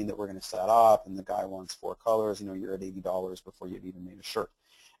screen that we're going to set up, and the guy wants 4 colors. You're at $80 before you've even made a shirt.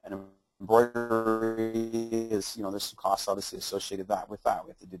 And embroidery is, there's some costs obviously associated with that. We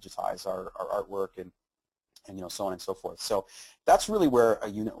have to digitize our artwork and so on and so forth. So that's really where a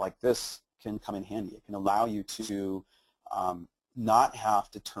unit like this can come in handy. It can allow you to not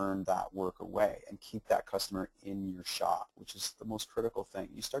have to turn that work away and keep that customer in your shop, which is the most critical thing.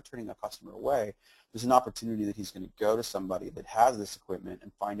 You start turning a customer away, there's an opportunity that he's going to go to somebody that has this equipment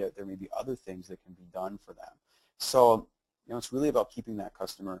and find out there may be other things that can be done for them. So, it's really about keeping that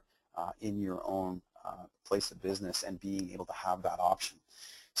customer in your own place of business and being able to have that option.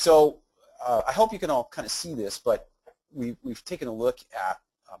 So I hope you can all kind of see this, but we've taken a look at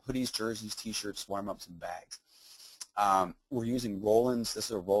hoodies, jerseys, t-shirts, warm-ups, and bags. We're using Roland's. This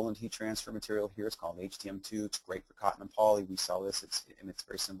is a Roland heat transfer material here. It's called HTM2. It's great for cotton and poly. We sell this, and it's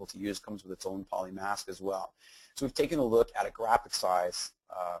very simple to use. It comes with its own poly mask as well. So we've taken a look at a graphic size.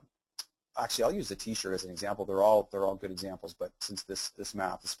 Actually, I'll use the t-shirt as an example. They're all good examples, but since this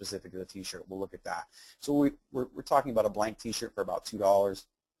math is specific to the t-shirt, we'll look at that. So we're talking about a blank t-shirt for about $2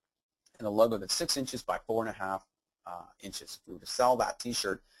 and a logo that's 6 inches by 4.5 inches. If we were to sell that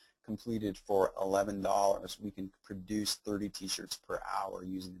t-shirt completed for $11, we can produce 30 t-shirts per hour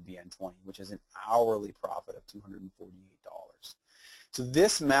using the BN-20, which is an hourly profit of $248. So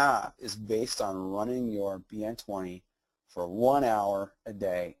this math is based on running your BN-20 for 1 hour a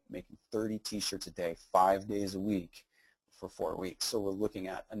day, making 30 t-shirts a day, 5 days a week for 4 weeks. So we're looking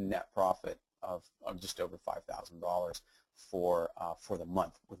at a net profit of just over $5,000 for the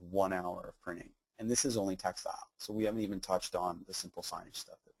month with 1 hour of printing. And this is only textile, so we haven't even touched on the simple signage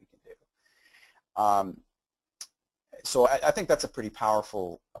stuff that we can do. So I think that's a pretty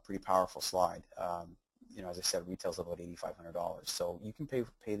powerful slide. As I said, retail's about $8,500, so you can pay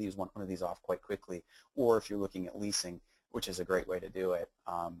one of these off quite quickly. Or if you're looking at leasing, which is a great way to do it,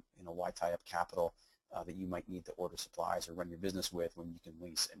 why tie up capital that you might need to order supplies or run your business with when you can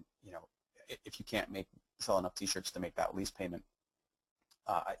lease? And if you can't sell enough t-shirts to make that lease payment,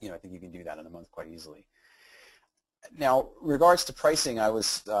 I think you can do that in a month quite easily. Now, regards to pricing, I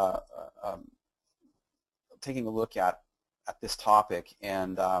was taking a look at this topic,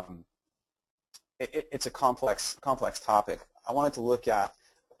 and it's a complex topic. I wanted to look at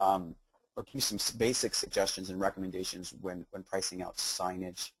or give you some basic suggestions and recommendations when pricing out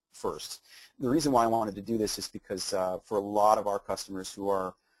signage first. The reason why I wanted to do this is because for a lot of our customers who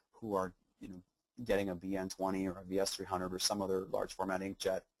are getting a BN-20 or a VS300 or some other large format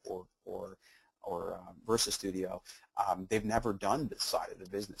inkjet or Versa Studio, they've never done this side of the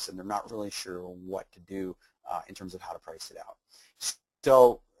business, and they're not really sure what to do in terms of how to price it out.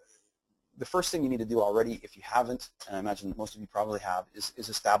 So the first thing you need to do already, if you haven't, and I imagine most of you probably have, is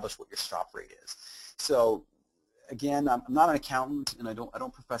establish what your shop rate is. So again, I'm not an accountant, and I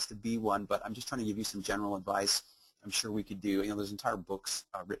don't profess to be one, but I'm just trying to give you some general advice. I'm sure we could do, there's entire books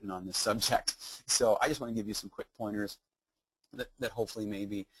written on this subject. So I just want to give you some quick pointers that hopefully may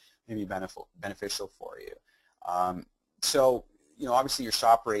be beneficial for you. So, obviously your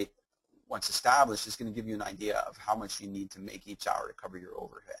shop rate, once established, is going to give you an idea of how much you need to make each hour to cover your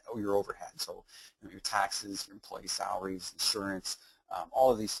overhead. So, your taxes, your employee salaries, insurance,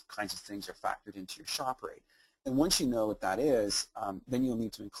 all of these kinds of things are factored into your shop rate. And once you know what that is, then you'll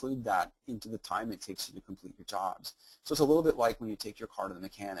need to include that into the time it takes you to complete your jobs. So it's a little bit like when you take your car to the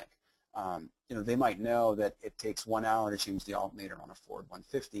mechanic. They might know that it takes 1 hour to change the alternator on a Ford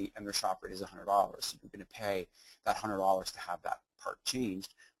 150, and their shop rate is $100. So you're going to pay that $100 to have that part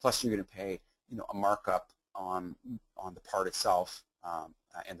changed. Plus, you're going to pay, a markup on the part itself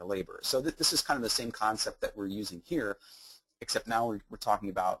and the labor. So this is kind of the same concept that we're using here, except now we're talking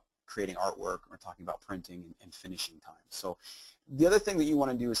about creating artwork, we're talking about printing and finishing time. So the other thing that you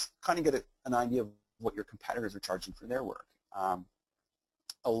want to do is kind of get an idea of what your competitors are charging for their work.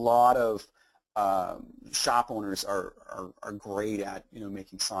 A lot of shop owners are great at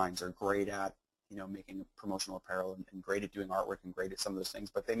making signs, are great at making promotional apparel, and great at doing artwork, and great at some of those things,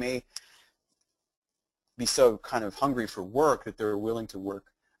 but they may be so kind of hungry for work that they're willing to work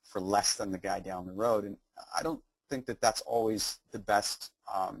for less than the guy down the road, and I don't think that that's always the best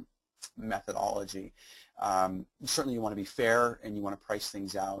methodology. Certainly you want to be fair, and you want to price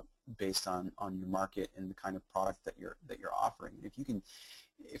things out based on your market and the kind of product that you're offering.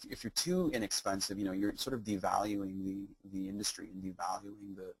 If you're too inexpensive, you're sort of devaluing the industry and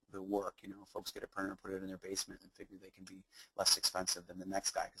devaluing the work. Folks get a printer and put it in their basement and figure they can be less expensive than the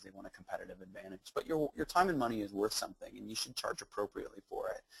next guy because they want a competitive advantage. But your time and money is worth something, and you should charge appropriately for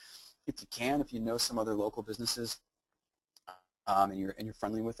it. If you can, if you know some other local businesses and you're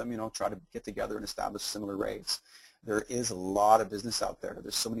friendly with them, try to get together and establish similar rates. There is a lot of business out there.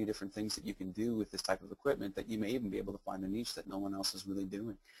 There's so many different things that you can do with this type of equipment that you may even be able to find a niche that no one else is really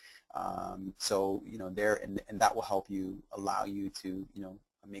doing. So and that will help you, allow you to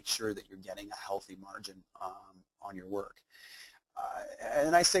make sure that you're getting a healthy margin on your work.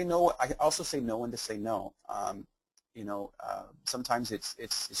 And I say no. I also say no when to say no. Sometimes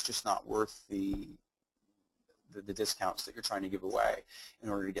it's just not worth the discounts that you're trying to give away in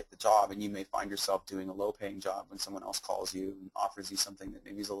order to get the job, and you may find yourself doing a low-paying job when someone else calls you and offers you something that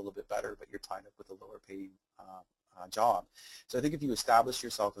maybe is a little bit better, but you're tied up with a lower-paying job. So I think if you establish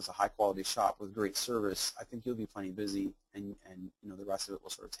yourself as a high-quality shop with great service, I think you'll be plenty busy, and the rest of it will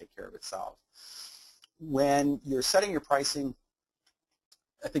sort of take care of itself. When you're setting your pricing,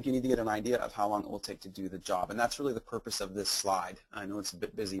 I think you need to get an idea of how long it will take to do the job, and that's really the purpose of this slide. I know it's a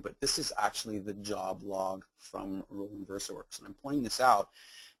bit busy, but this is actually the job log from Roland VersaWorks, and I'm pointing this out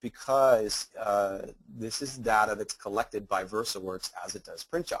because this is data that's collected by VersaWorks as it does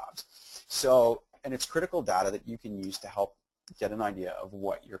print jobs. So, and it's critical data that you can use to help get an idea of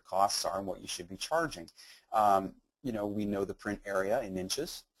what your costs are and what you should be charging. We know the print area in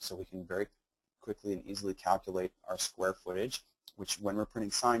inches, so we can very quickly and easily calculate our square footage, which when we're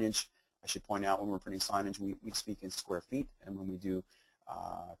printing signage, I should point out, when we're printing signage, we speak in square feet, and when we do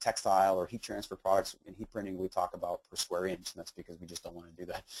textile or heat transfer products in heat printing, we talk about per square inch, and that's because we just don't want to do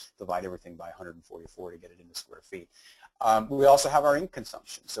that, divide everything by 144 to get it into square feet. We also have our ink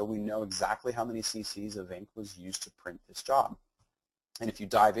consumption, so we know exactly how many cc's of ink was used to print this job. And if you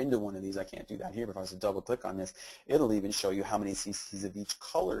dive into one of these, I can't do that here, but if I was to double click on this, it'll even show you how many cc's of each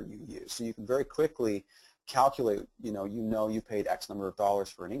color you use. So you can very quickly calculate, you paid X number of dollars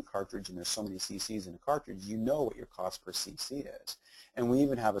for an ink cartridge, and there's so many cc's in a cartridge, you know what your cost per cc is. And we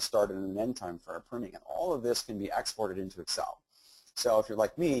even have a start and an end time for our printing, and all of this can be exported into Excel. So if you're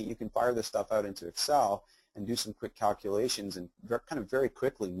like me, you can fire this stuff out into Excel and do some quick calculations and kind of very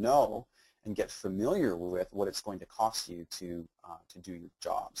quickly know and get familiar with what it's going to cost you to do your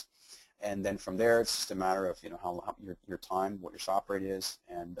jobs. And then from there, it's just a matter of how your time, what your shop rate is,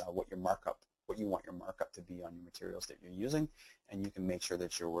 and what you want your markup to be on your materials that you're using, and you can make sure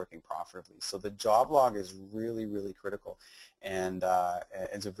that you're working profitably. So the job log is really, really critical, and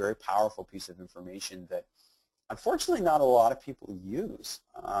it's a very powerful piece of information that unfortunately not a lot of people use,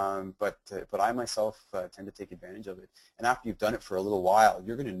 but I myself tend to take advantage of it. And after you've done it for a little while,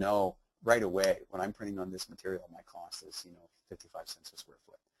 you're going to know right away, when I'm printing on this material, my cost is 55 cents a square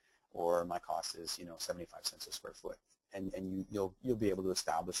foot, or my cost is 75 cents a square foot, and you'll be able to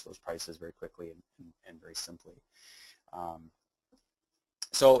establish those prices very quickly and very simply.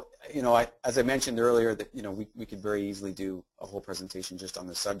 So, as I mentioned earlier, that we could very easily do a whole presentation just on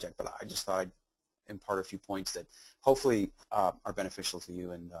this subject, but I just thought I'd impart a few points that hopefully are beneficial to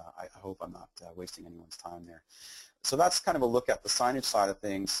you, and I hope I'm not wasting anyone's time there. So that's kind of a look at the signage side of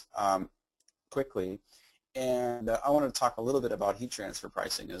things quickly, and I wanted to talk a little bit about heat transfer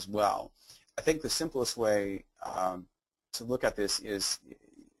pricing as well. I think the simplest way to look at this is,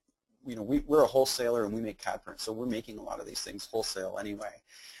 we're a wholesaler and we make CAD prints, so we're making a lot of these things wholesale anyway.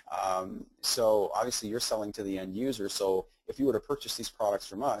 So obviously you're selling to the end user, so if you were to purchase these products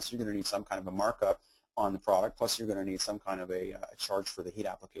from us, you're going to need some kind of a markup on the product, plus you're going to need some kind of a charge for the heat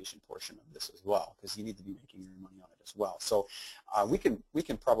application portion of this as well, because you need to be making your money on it as well. So we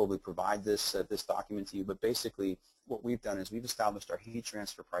can probably provide this document to you, but basically what we've done is we've established our heat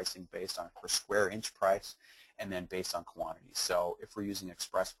transfer pricing based on per square inch price, and then based on quantity. So if we're using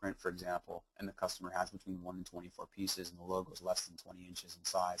express print, for example, and the customer has between 1 and 24 pieces and the logo is less than 20 inches in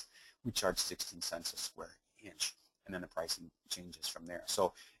size, we charge 16 cents a square inch, and then the pricing changes from there.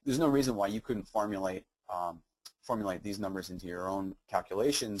 So there's no reason why you couldn't formulate these numbers into your own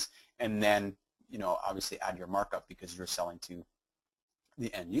calculations, and then obviously add your markup, because you're selling to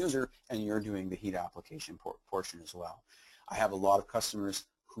the end user and you're doing the heat application portion as well. I have a lot of customers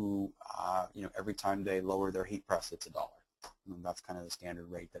who, every time they lower their heat press, it's $1. And that's kind of the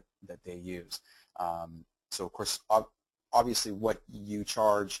standard rate that they use. So of course, obviously what you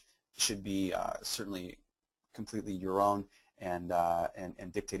charge should be certainly completely your own and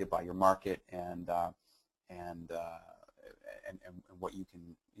dictated by your market and what you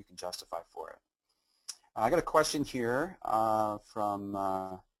can justify for it. I got a question here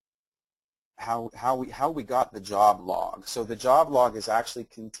from how we got the job log. So the job log is actually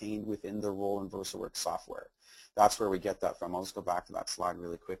contained within the Roland VersaWorks software. That's where we get that from. I'll just go back to that slide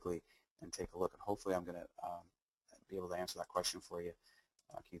really quickly and take a look, and hopefully I'm going to be able to answer that question for you.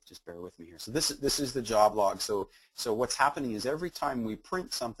 Keith, just bear with me here. So this is the job log. So what's happening is every time we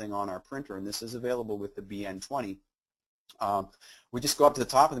print something on our printer, and this is available with the BN-20, we just go up to the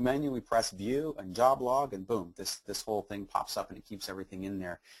top of the menu, we press View and Job Log, and boom, this whole thing pops up and it keeps everything in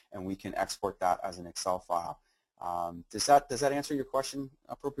there, and we can export that as an Excel file. Does that answer your question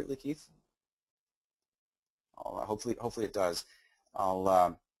appropriately, Keith? Hopefully it does.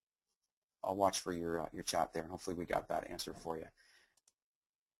 I'll watch for your chat there, and hopefully we got that answer for you.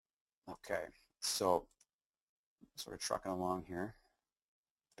 Okay, so sort of trucking along here.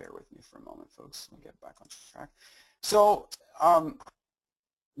 Bear with me for a moment, folks. We'll get back on track. So,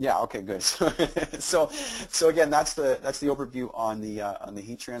 yeah, okay, good. So again, that's the overview on the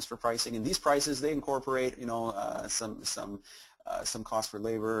heat transfer pricing, and these prices, they incorporate some cost for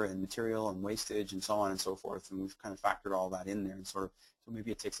labor and material and wastage and so on and so forth, and we've kind of factored all that in there, and so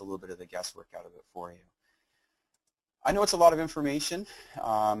maybe it takes a little bit of the guesswork out of it for you. I know it's a lot of information.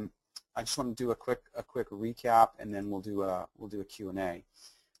 I just want to do a quick recap, and then we'll do a Q&A.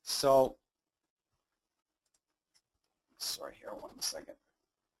 So, sorry here, 1 second.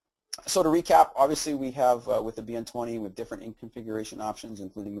 So to recap, obviously we have with the BN-20 with different ink configuration options,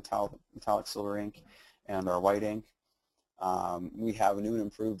 including metallic silver ink and our white ink. We have a new and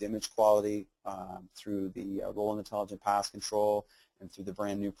improved image quality through the Roland Intelligent Pass Control and through the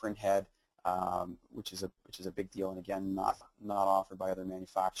brand new print head, which is a big deal, and again not offered by other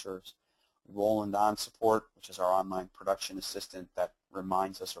manufacturers. Roland On Support, which is our online production assistant that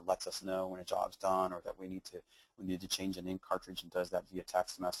reminds us or lets us know when a job's done, or that we need to change an ink cartridge, and does that via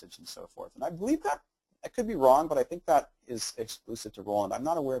text message and so forth. And I believe that, I could be wrong, but I think that is exclusive to Roland. I'm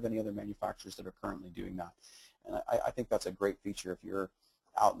not aware of any other manufacturers that are currently doing that. And I think that's a great feature if you're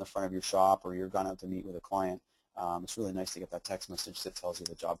out in the front of your shop or you're gone out to meet with a client. It's really nice to get that text message that tells you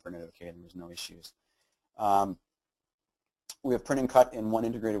the job printed okay and there's no issues. We have print and cut in one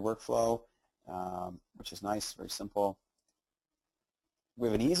integrated workflow, which is nice, very simple. We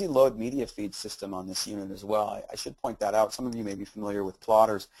have an easy load media feed system on this unit as well. I should point that out. Some of you may be familiar with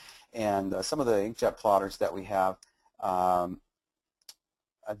plotters, and some of the inkjet plotters that we have,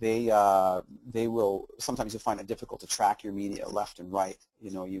 they will, sometimes you'll find it difficult to track your media left and right.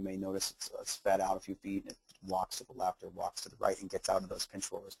 You may notice it's fed out a few feet and it walks to the left or walks to the right and gets out of those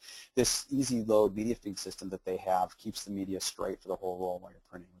pinch rollers. This easy load media feed system that they have keeps the media straight for the whole roll while you're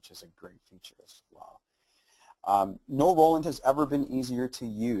printing, which is a great feature as well. No Roland has ever been easier to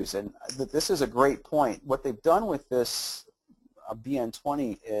use, and this is a great point. What they've done with this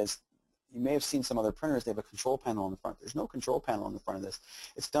BN-20 is, you may have seen some other printers, they have a control panel on the front. There's no control panel on the front of this.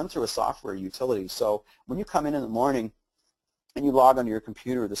 It's done through a software utility. So when you come in the morning and you log onto your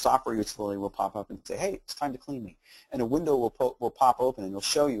computer, the software utility will pop up and say, hey, it's time to clean me. And a window will pop open and it'll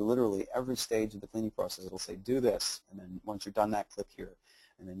show you literally every stage of the cleaning process. It'll say, do this, and then once you're done that, click here.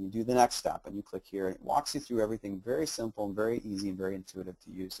 And then you do the next step and you click here, and it walks you through everything very simple and very easy and very intuitive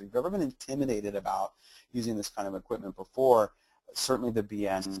to use. So if you've ever been intimidated about using this kind of equipment before, certainly the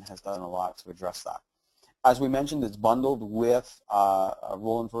BN has done a lot to address that. As we mentioned, it's bundled with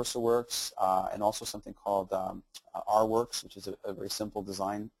Roland VersaWorks and also something called RWorks, which is a very simple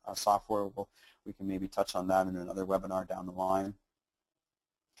design software. We can maybe touch on that in another webinar down the line.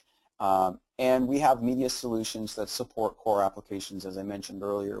 And we have media solutions that support core applications. As I mentioned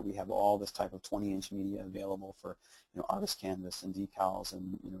earlier, we have all this type of 20-inch media available for artist canvas and decals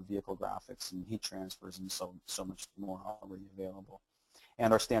and vehicle graphics and heat transfers and so much more already available.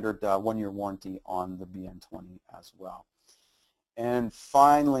 And our standard one-year warranty on the BN-20 as well. And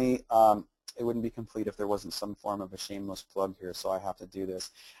finally, it wouldn't be complete if there wasn't some form of a shameless plug here, so I have to do this.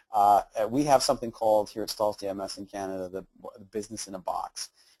 We have something called here at Stahls DMS in Canada, the business in a box.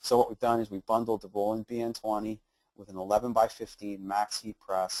 So what we've done is we've bundled the Roland BN-20 with an 11x15 max heat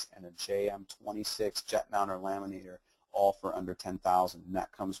press and a JM26 jet mounter laminator, all for under $10,000. And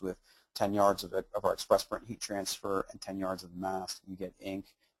that comes with 10 yards of our express print heat transfer and 10 yards of mask. You get ink,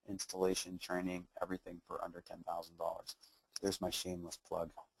 installation, training, everything for under $10,000. There's my shameless plug.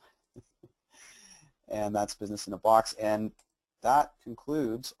 And that's business in a box. And that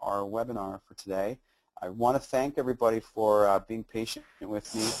concludes our webinar for today. I want to thank everybody for being patient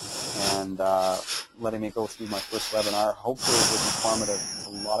with me and letting me go through my first webinar. Hopefully it was informative, a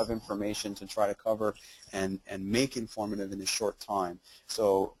lot of information to try to cover and make informative in a short time.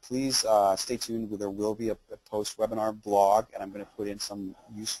 So please stay tuned. There will be a post-webinar blog, and I'm going to put in some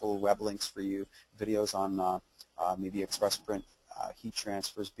useful web links for you, videos on maybe express print heat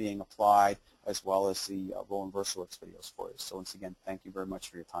transfers being applied, as well as the Roland VersaWorks videos for you. So once again, thank you very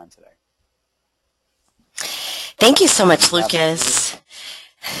much for your time today. Thank you so much, Lucas.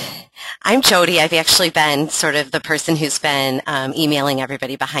 I'm Jody. I've actually been sort of the person who's been emailing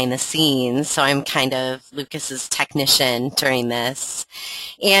everybody behind the scenes, so I'm kind of Lucas's technician during this.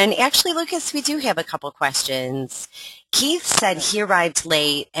 And actually, Lucas, we do have a couple questions. Keith said he arrived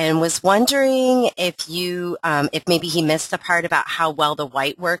late and was wondering if you, if maybe he missed the part about how well the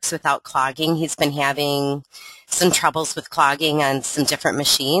white works without clogging. He's been having some troubles with clogging on some different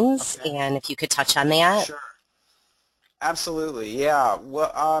machines, and if you could touch on that. Sure. Absolutely, yeah.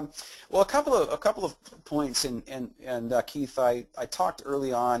 Well, a couple of points, and Keith, I talked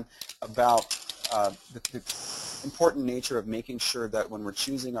early on about the important nature of making sure that when we're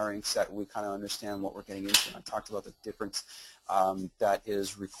choosing our ink set, we kind of understand what we're getting into. And I talked about the difference that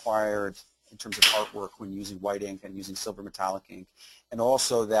is required in terms of artwork when using white ink and using silver metallic ink, and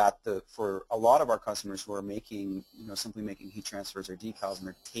also that for a lot of our customers who are making, simply making heat transfers or decals, and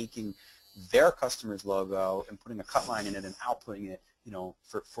they're taking their customer's logo and putting a cut line in it and outputting it,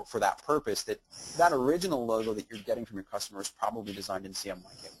 for that purpose, that original logo that you're getting from your customer is probably designed in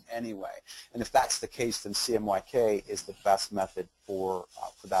CMYK anyway. And if that's the case, then CMYK is the best method for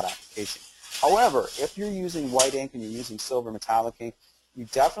that application. However, if you're using white ink and you're using silver metallic ink, you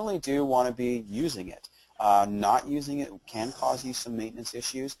definitely do want to be using it. Not using it can cause you some maintenance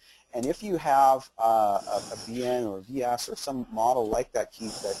issues. And if you have a BN or VS or some model like that,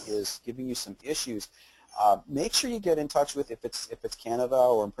 Keith, that is giving you some issues, make sure you get in touch with, if it's Canada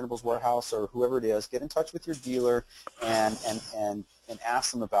or Imprintables Warehouse or whoever it is, get in touch with your dealer and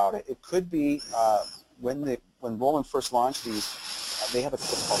ask them about it. It could be when Roland first launched these, they have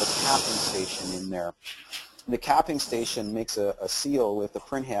what's called a capping station in there. The capping station makes a seal with the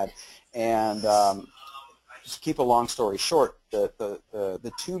print head, and just to keep a long story short,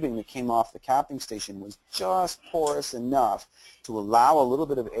 the tubing that came off the capping station was just porous enough to allow a little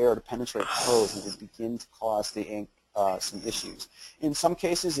bit of air to penetrate the hose and to begin to cause the ink some issues. In some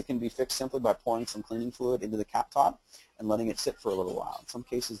cases, it can be fixed simply by pouring some cleaning fluid into the cap top and letting it sit for a little while. In some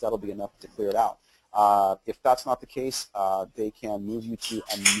cases, that'll be enough to clear it out. If that's not the case, they can move you to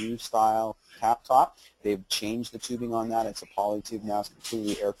a new style cap top. They've changed the tubing on that. It's a poly tube now. It's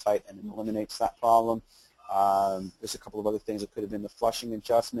completely airtight and it eliminates that problem. There's a couple of other things. It could have been the flushing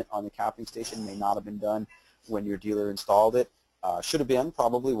adjustment on the capping station may not have been done when your dealer installed it. Should have been,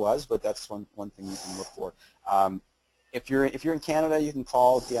 probably was, but that's one thing you can look for. If you're in Canada, you can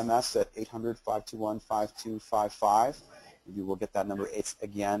call DMS at 800-521-5255. Maybe we'll get that number. It's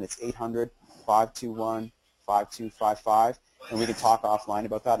 800-521-5255. 5255, and we can talk offline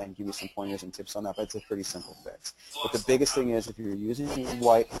about that and give you some pointers and tips on that, but it's a pretty simple fix. But the biggest thing is if you're using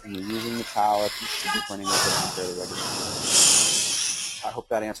white and you're using metallic, you should be printing with it on a fairly regular basis. I hope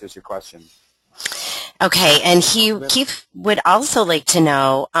that answers your question. Okay, and Keith would also like to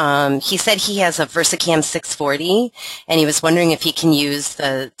know, he said he has a VersaCam 640, and he was wondering if he can use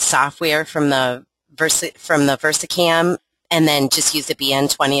the software from the VersaCam and then just use the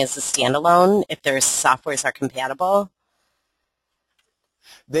BN-20 as a standalone if their softwares are compatible.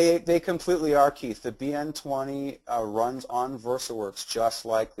 They completely are, Keith. The BN-20 runs on VersaWorks just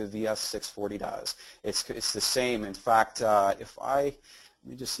like the VS640 does. It's the same. In fact, let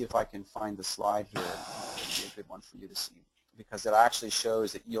me just see if I can find the slide here. It'd be a good one for you to see, because it actually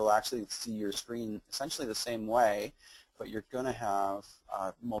shows that you'll actually see your screen essentially the same way, but you're going to have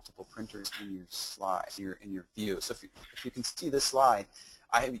multiple printers in your slide, in your view. So if you can see this slide,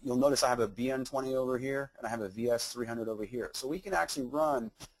 you'll notice I have a BN-20 over here and I have a VS300 over here. So we can actually run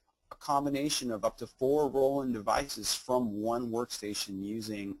a combination of up to 4 Roland devices from one workstation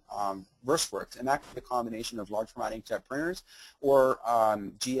using VersaWorks, and that could be a combination of large format inkjet printers or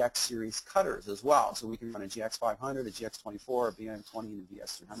GX series cutters as well. So we can run a GX500, a GX24, a BN-20, and a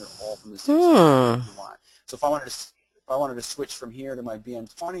VS300 all from the same if you want. So if I wanted to switch from here to my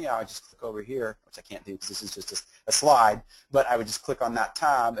BN-20, I would just click over here, which I can't do because this is just a slide, but I would just click on that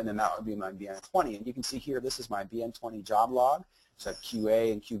tab, and then that would be my BN-20. And you can see here, this is my BN-20 job log. So I have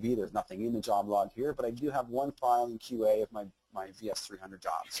QA and QB. There's nothing in the job log here, but I do have one file in QA of my VS300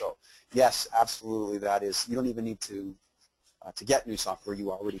 job. So yes, absolutely, that is, you don't even need to get new software.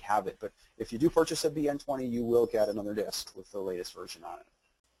 You already have it. But if you do purchase a BN-20, you will get another disc with the latest version on it.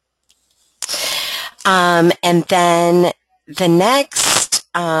 And then the next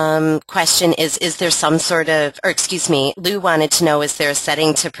question is there some sort of, or excuse me, Lou wanted to know, is there a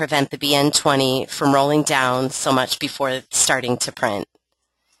setting to prevent the BN-20 from rolling down so much before starting to print?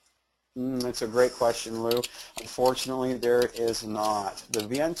 That's a great question, Lou. Unfortunately, there is not. The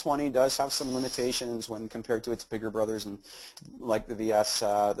VN-20 does have some limitations when compared to its bigger brothers, and like the VS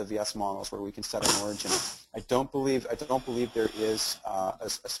models, where we can set an origin. I don't believe there is a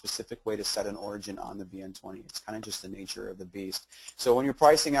specific way to set an origin on the VN-20. It's kind of just the nature of the beast. So when you're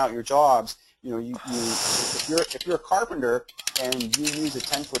pricing out your jobs, you know, if you're a carpenter and you use a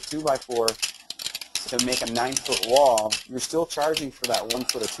 10-foot 2x4 to make a 9-foot wall, you're still charging for that 1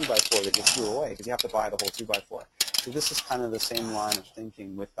 foot of 2x4 that you threw away because you have to buy the whole 2x4. So this is kind of the same line of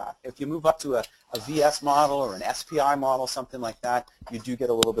thinking with that. If you move up to a VS model or an SPI model, something like that, you do get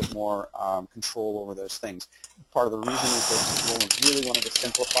a little bit more control over those things. Part of the reason is that Roland really wanted to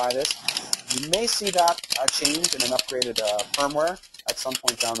simplify this. You may see that change in an upgraded firmware at some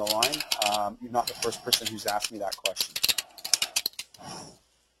point down the line. You're not the first person who's asked me that question.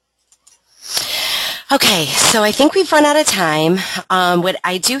 Okay, so I think we've run out of time.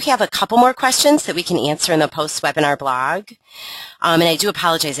 I do have a couple more questions that we can answer in the post-webinar blog. And I do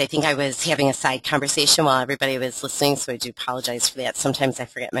apologize. I think I was having a side conversation while everybody was listening, so I do apologize for that. Sometimes I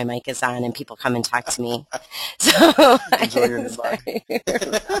forget my mic is on and people come and talk to me. So, enjoy your sorry.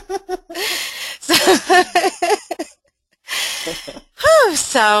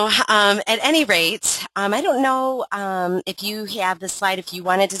 So at any rate, I don't know if you have the slide, if you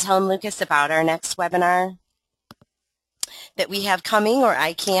wanted to tell him, Lucas, about our next webinar that we have coming, or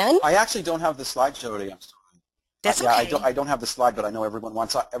I can. I actually don't have the slide, Jody. That's yeah, okay. I don't have the slide, but I know everyone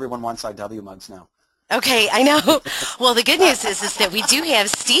wants IW mugs now. Okay, I know. Well, the good news is that we do have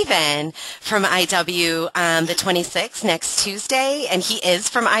Stephen from IW the 26th, next Tuesday, and he is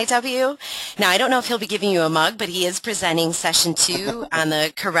from IW. Now, I don't know if he'll be giving you a mug, but he is presenting session 2 on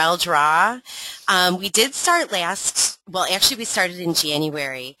the Corel Draw. We did start actually we started in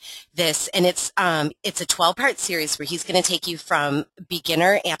January and it's a 12-part series where he's going to take you from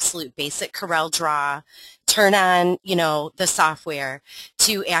beginner, absolute basic Corel Draw, turn on, the software,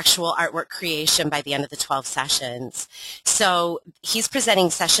 to actual artwork creation by the end of the 12 sessions. So he's presenting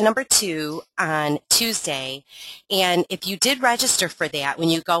session number 2 on Tuesday, and if you did register for that, when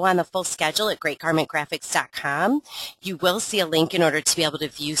you go on the full schedule at greatgarmentgraphics.com, you will see a link in order to be able to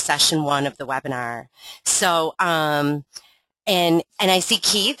view session 1 of the webinar. So, and I see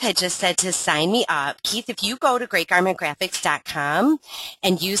Keith had just said to sign me up. Keith, if you go to greatgarmentgraphics.com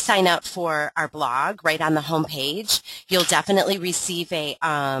and you sign up for our blog right on the home page, you'll definitely receive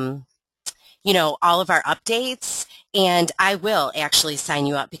all of our updates, And I will actually sign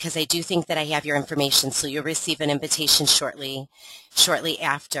you up because I do think that I have your information, so you'll receive an invitation shortly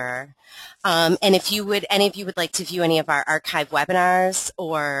after. And if you would, any of you would like to view any of our archive webinars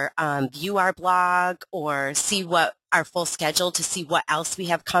or view our blog or see what our full schedule to see what else we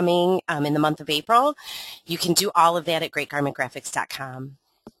have coming in the month of April, you can do all of that at greatgarmentgraphics.com.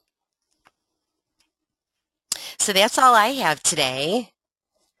 So that's all I have today.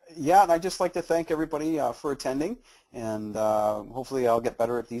 Yeah, and I'd just like to thank everybody for attending, and hopefully I'll get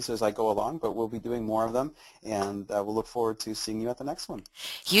better at these as I go along, but we'll be doing more of them, and we'll look forward to seeing you at the next one.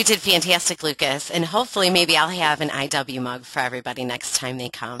 You did fantastic, Lucas, and hopefully maybe I'll have an IW mug for everybody next time they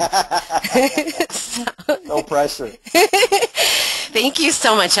come. No pressure. Thank you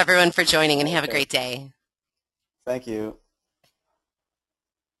so much, everyone, for joining, and have a great day. Thank you.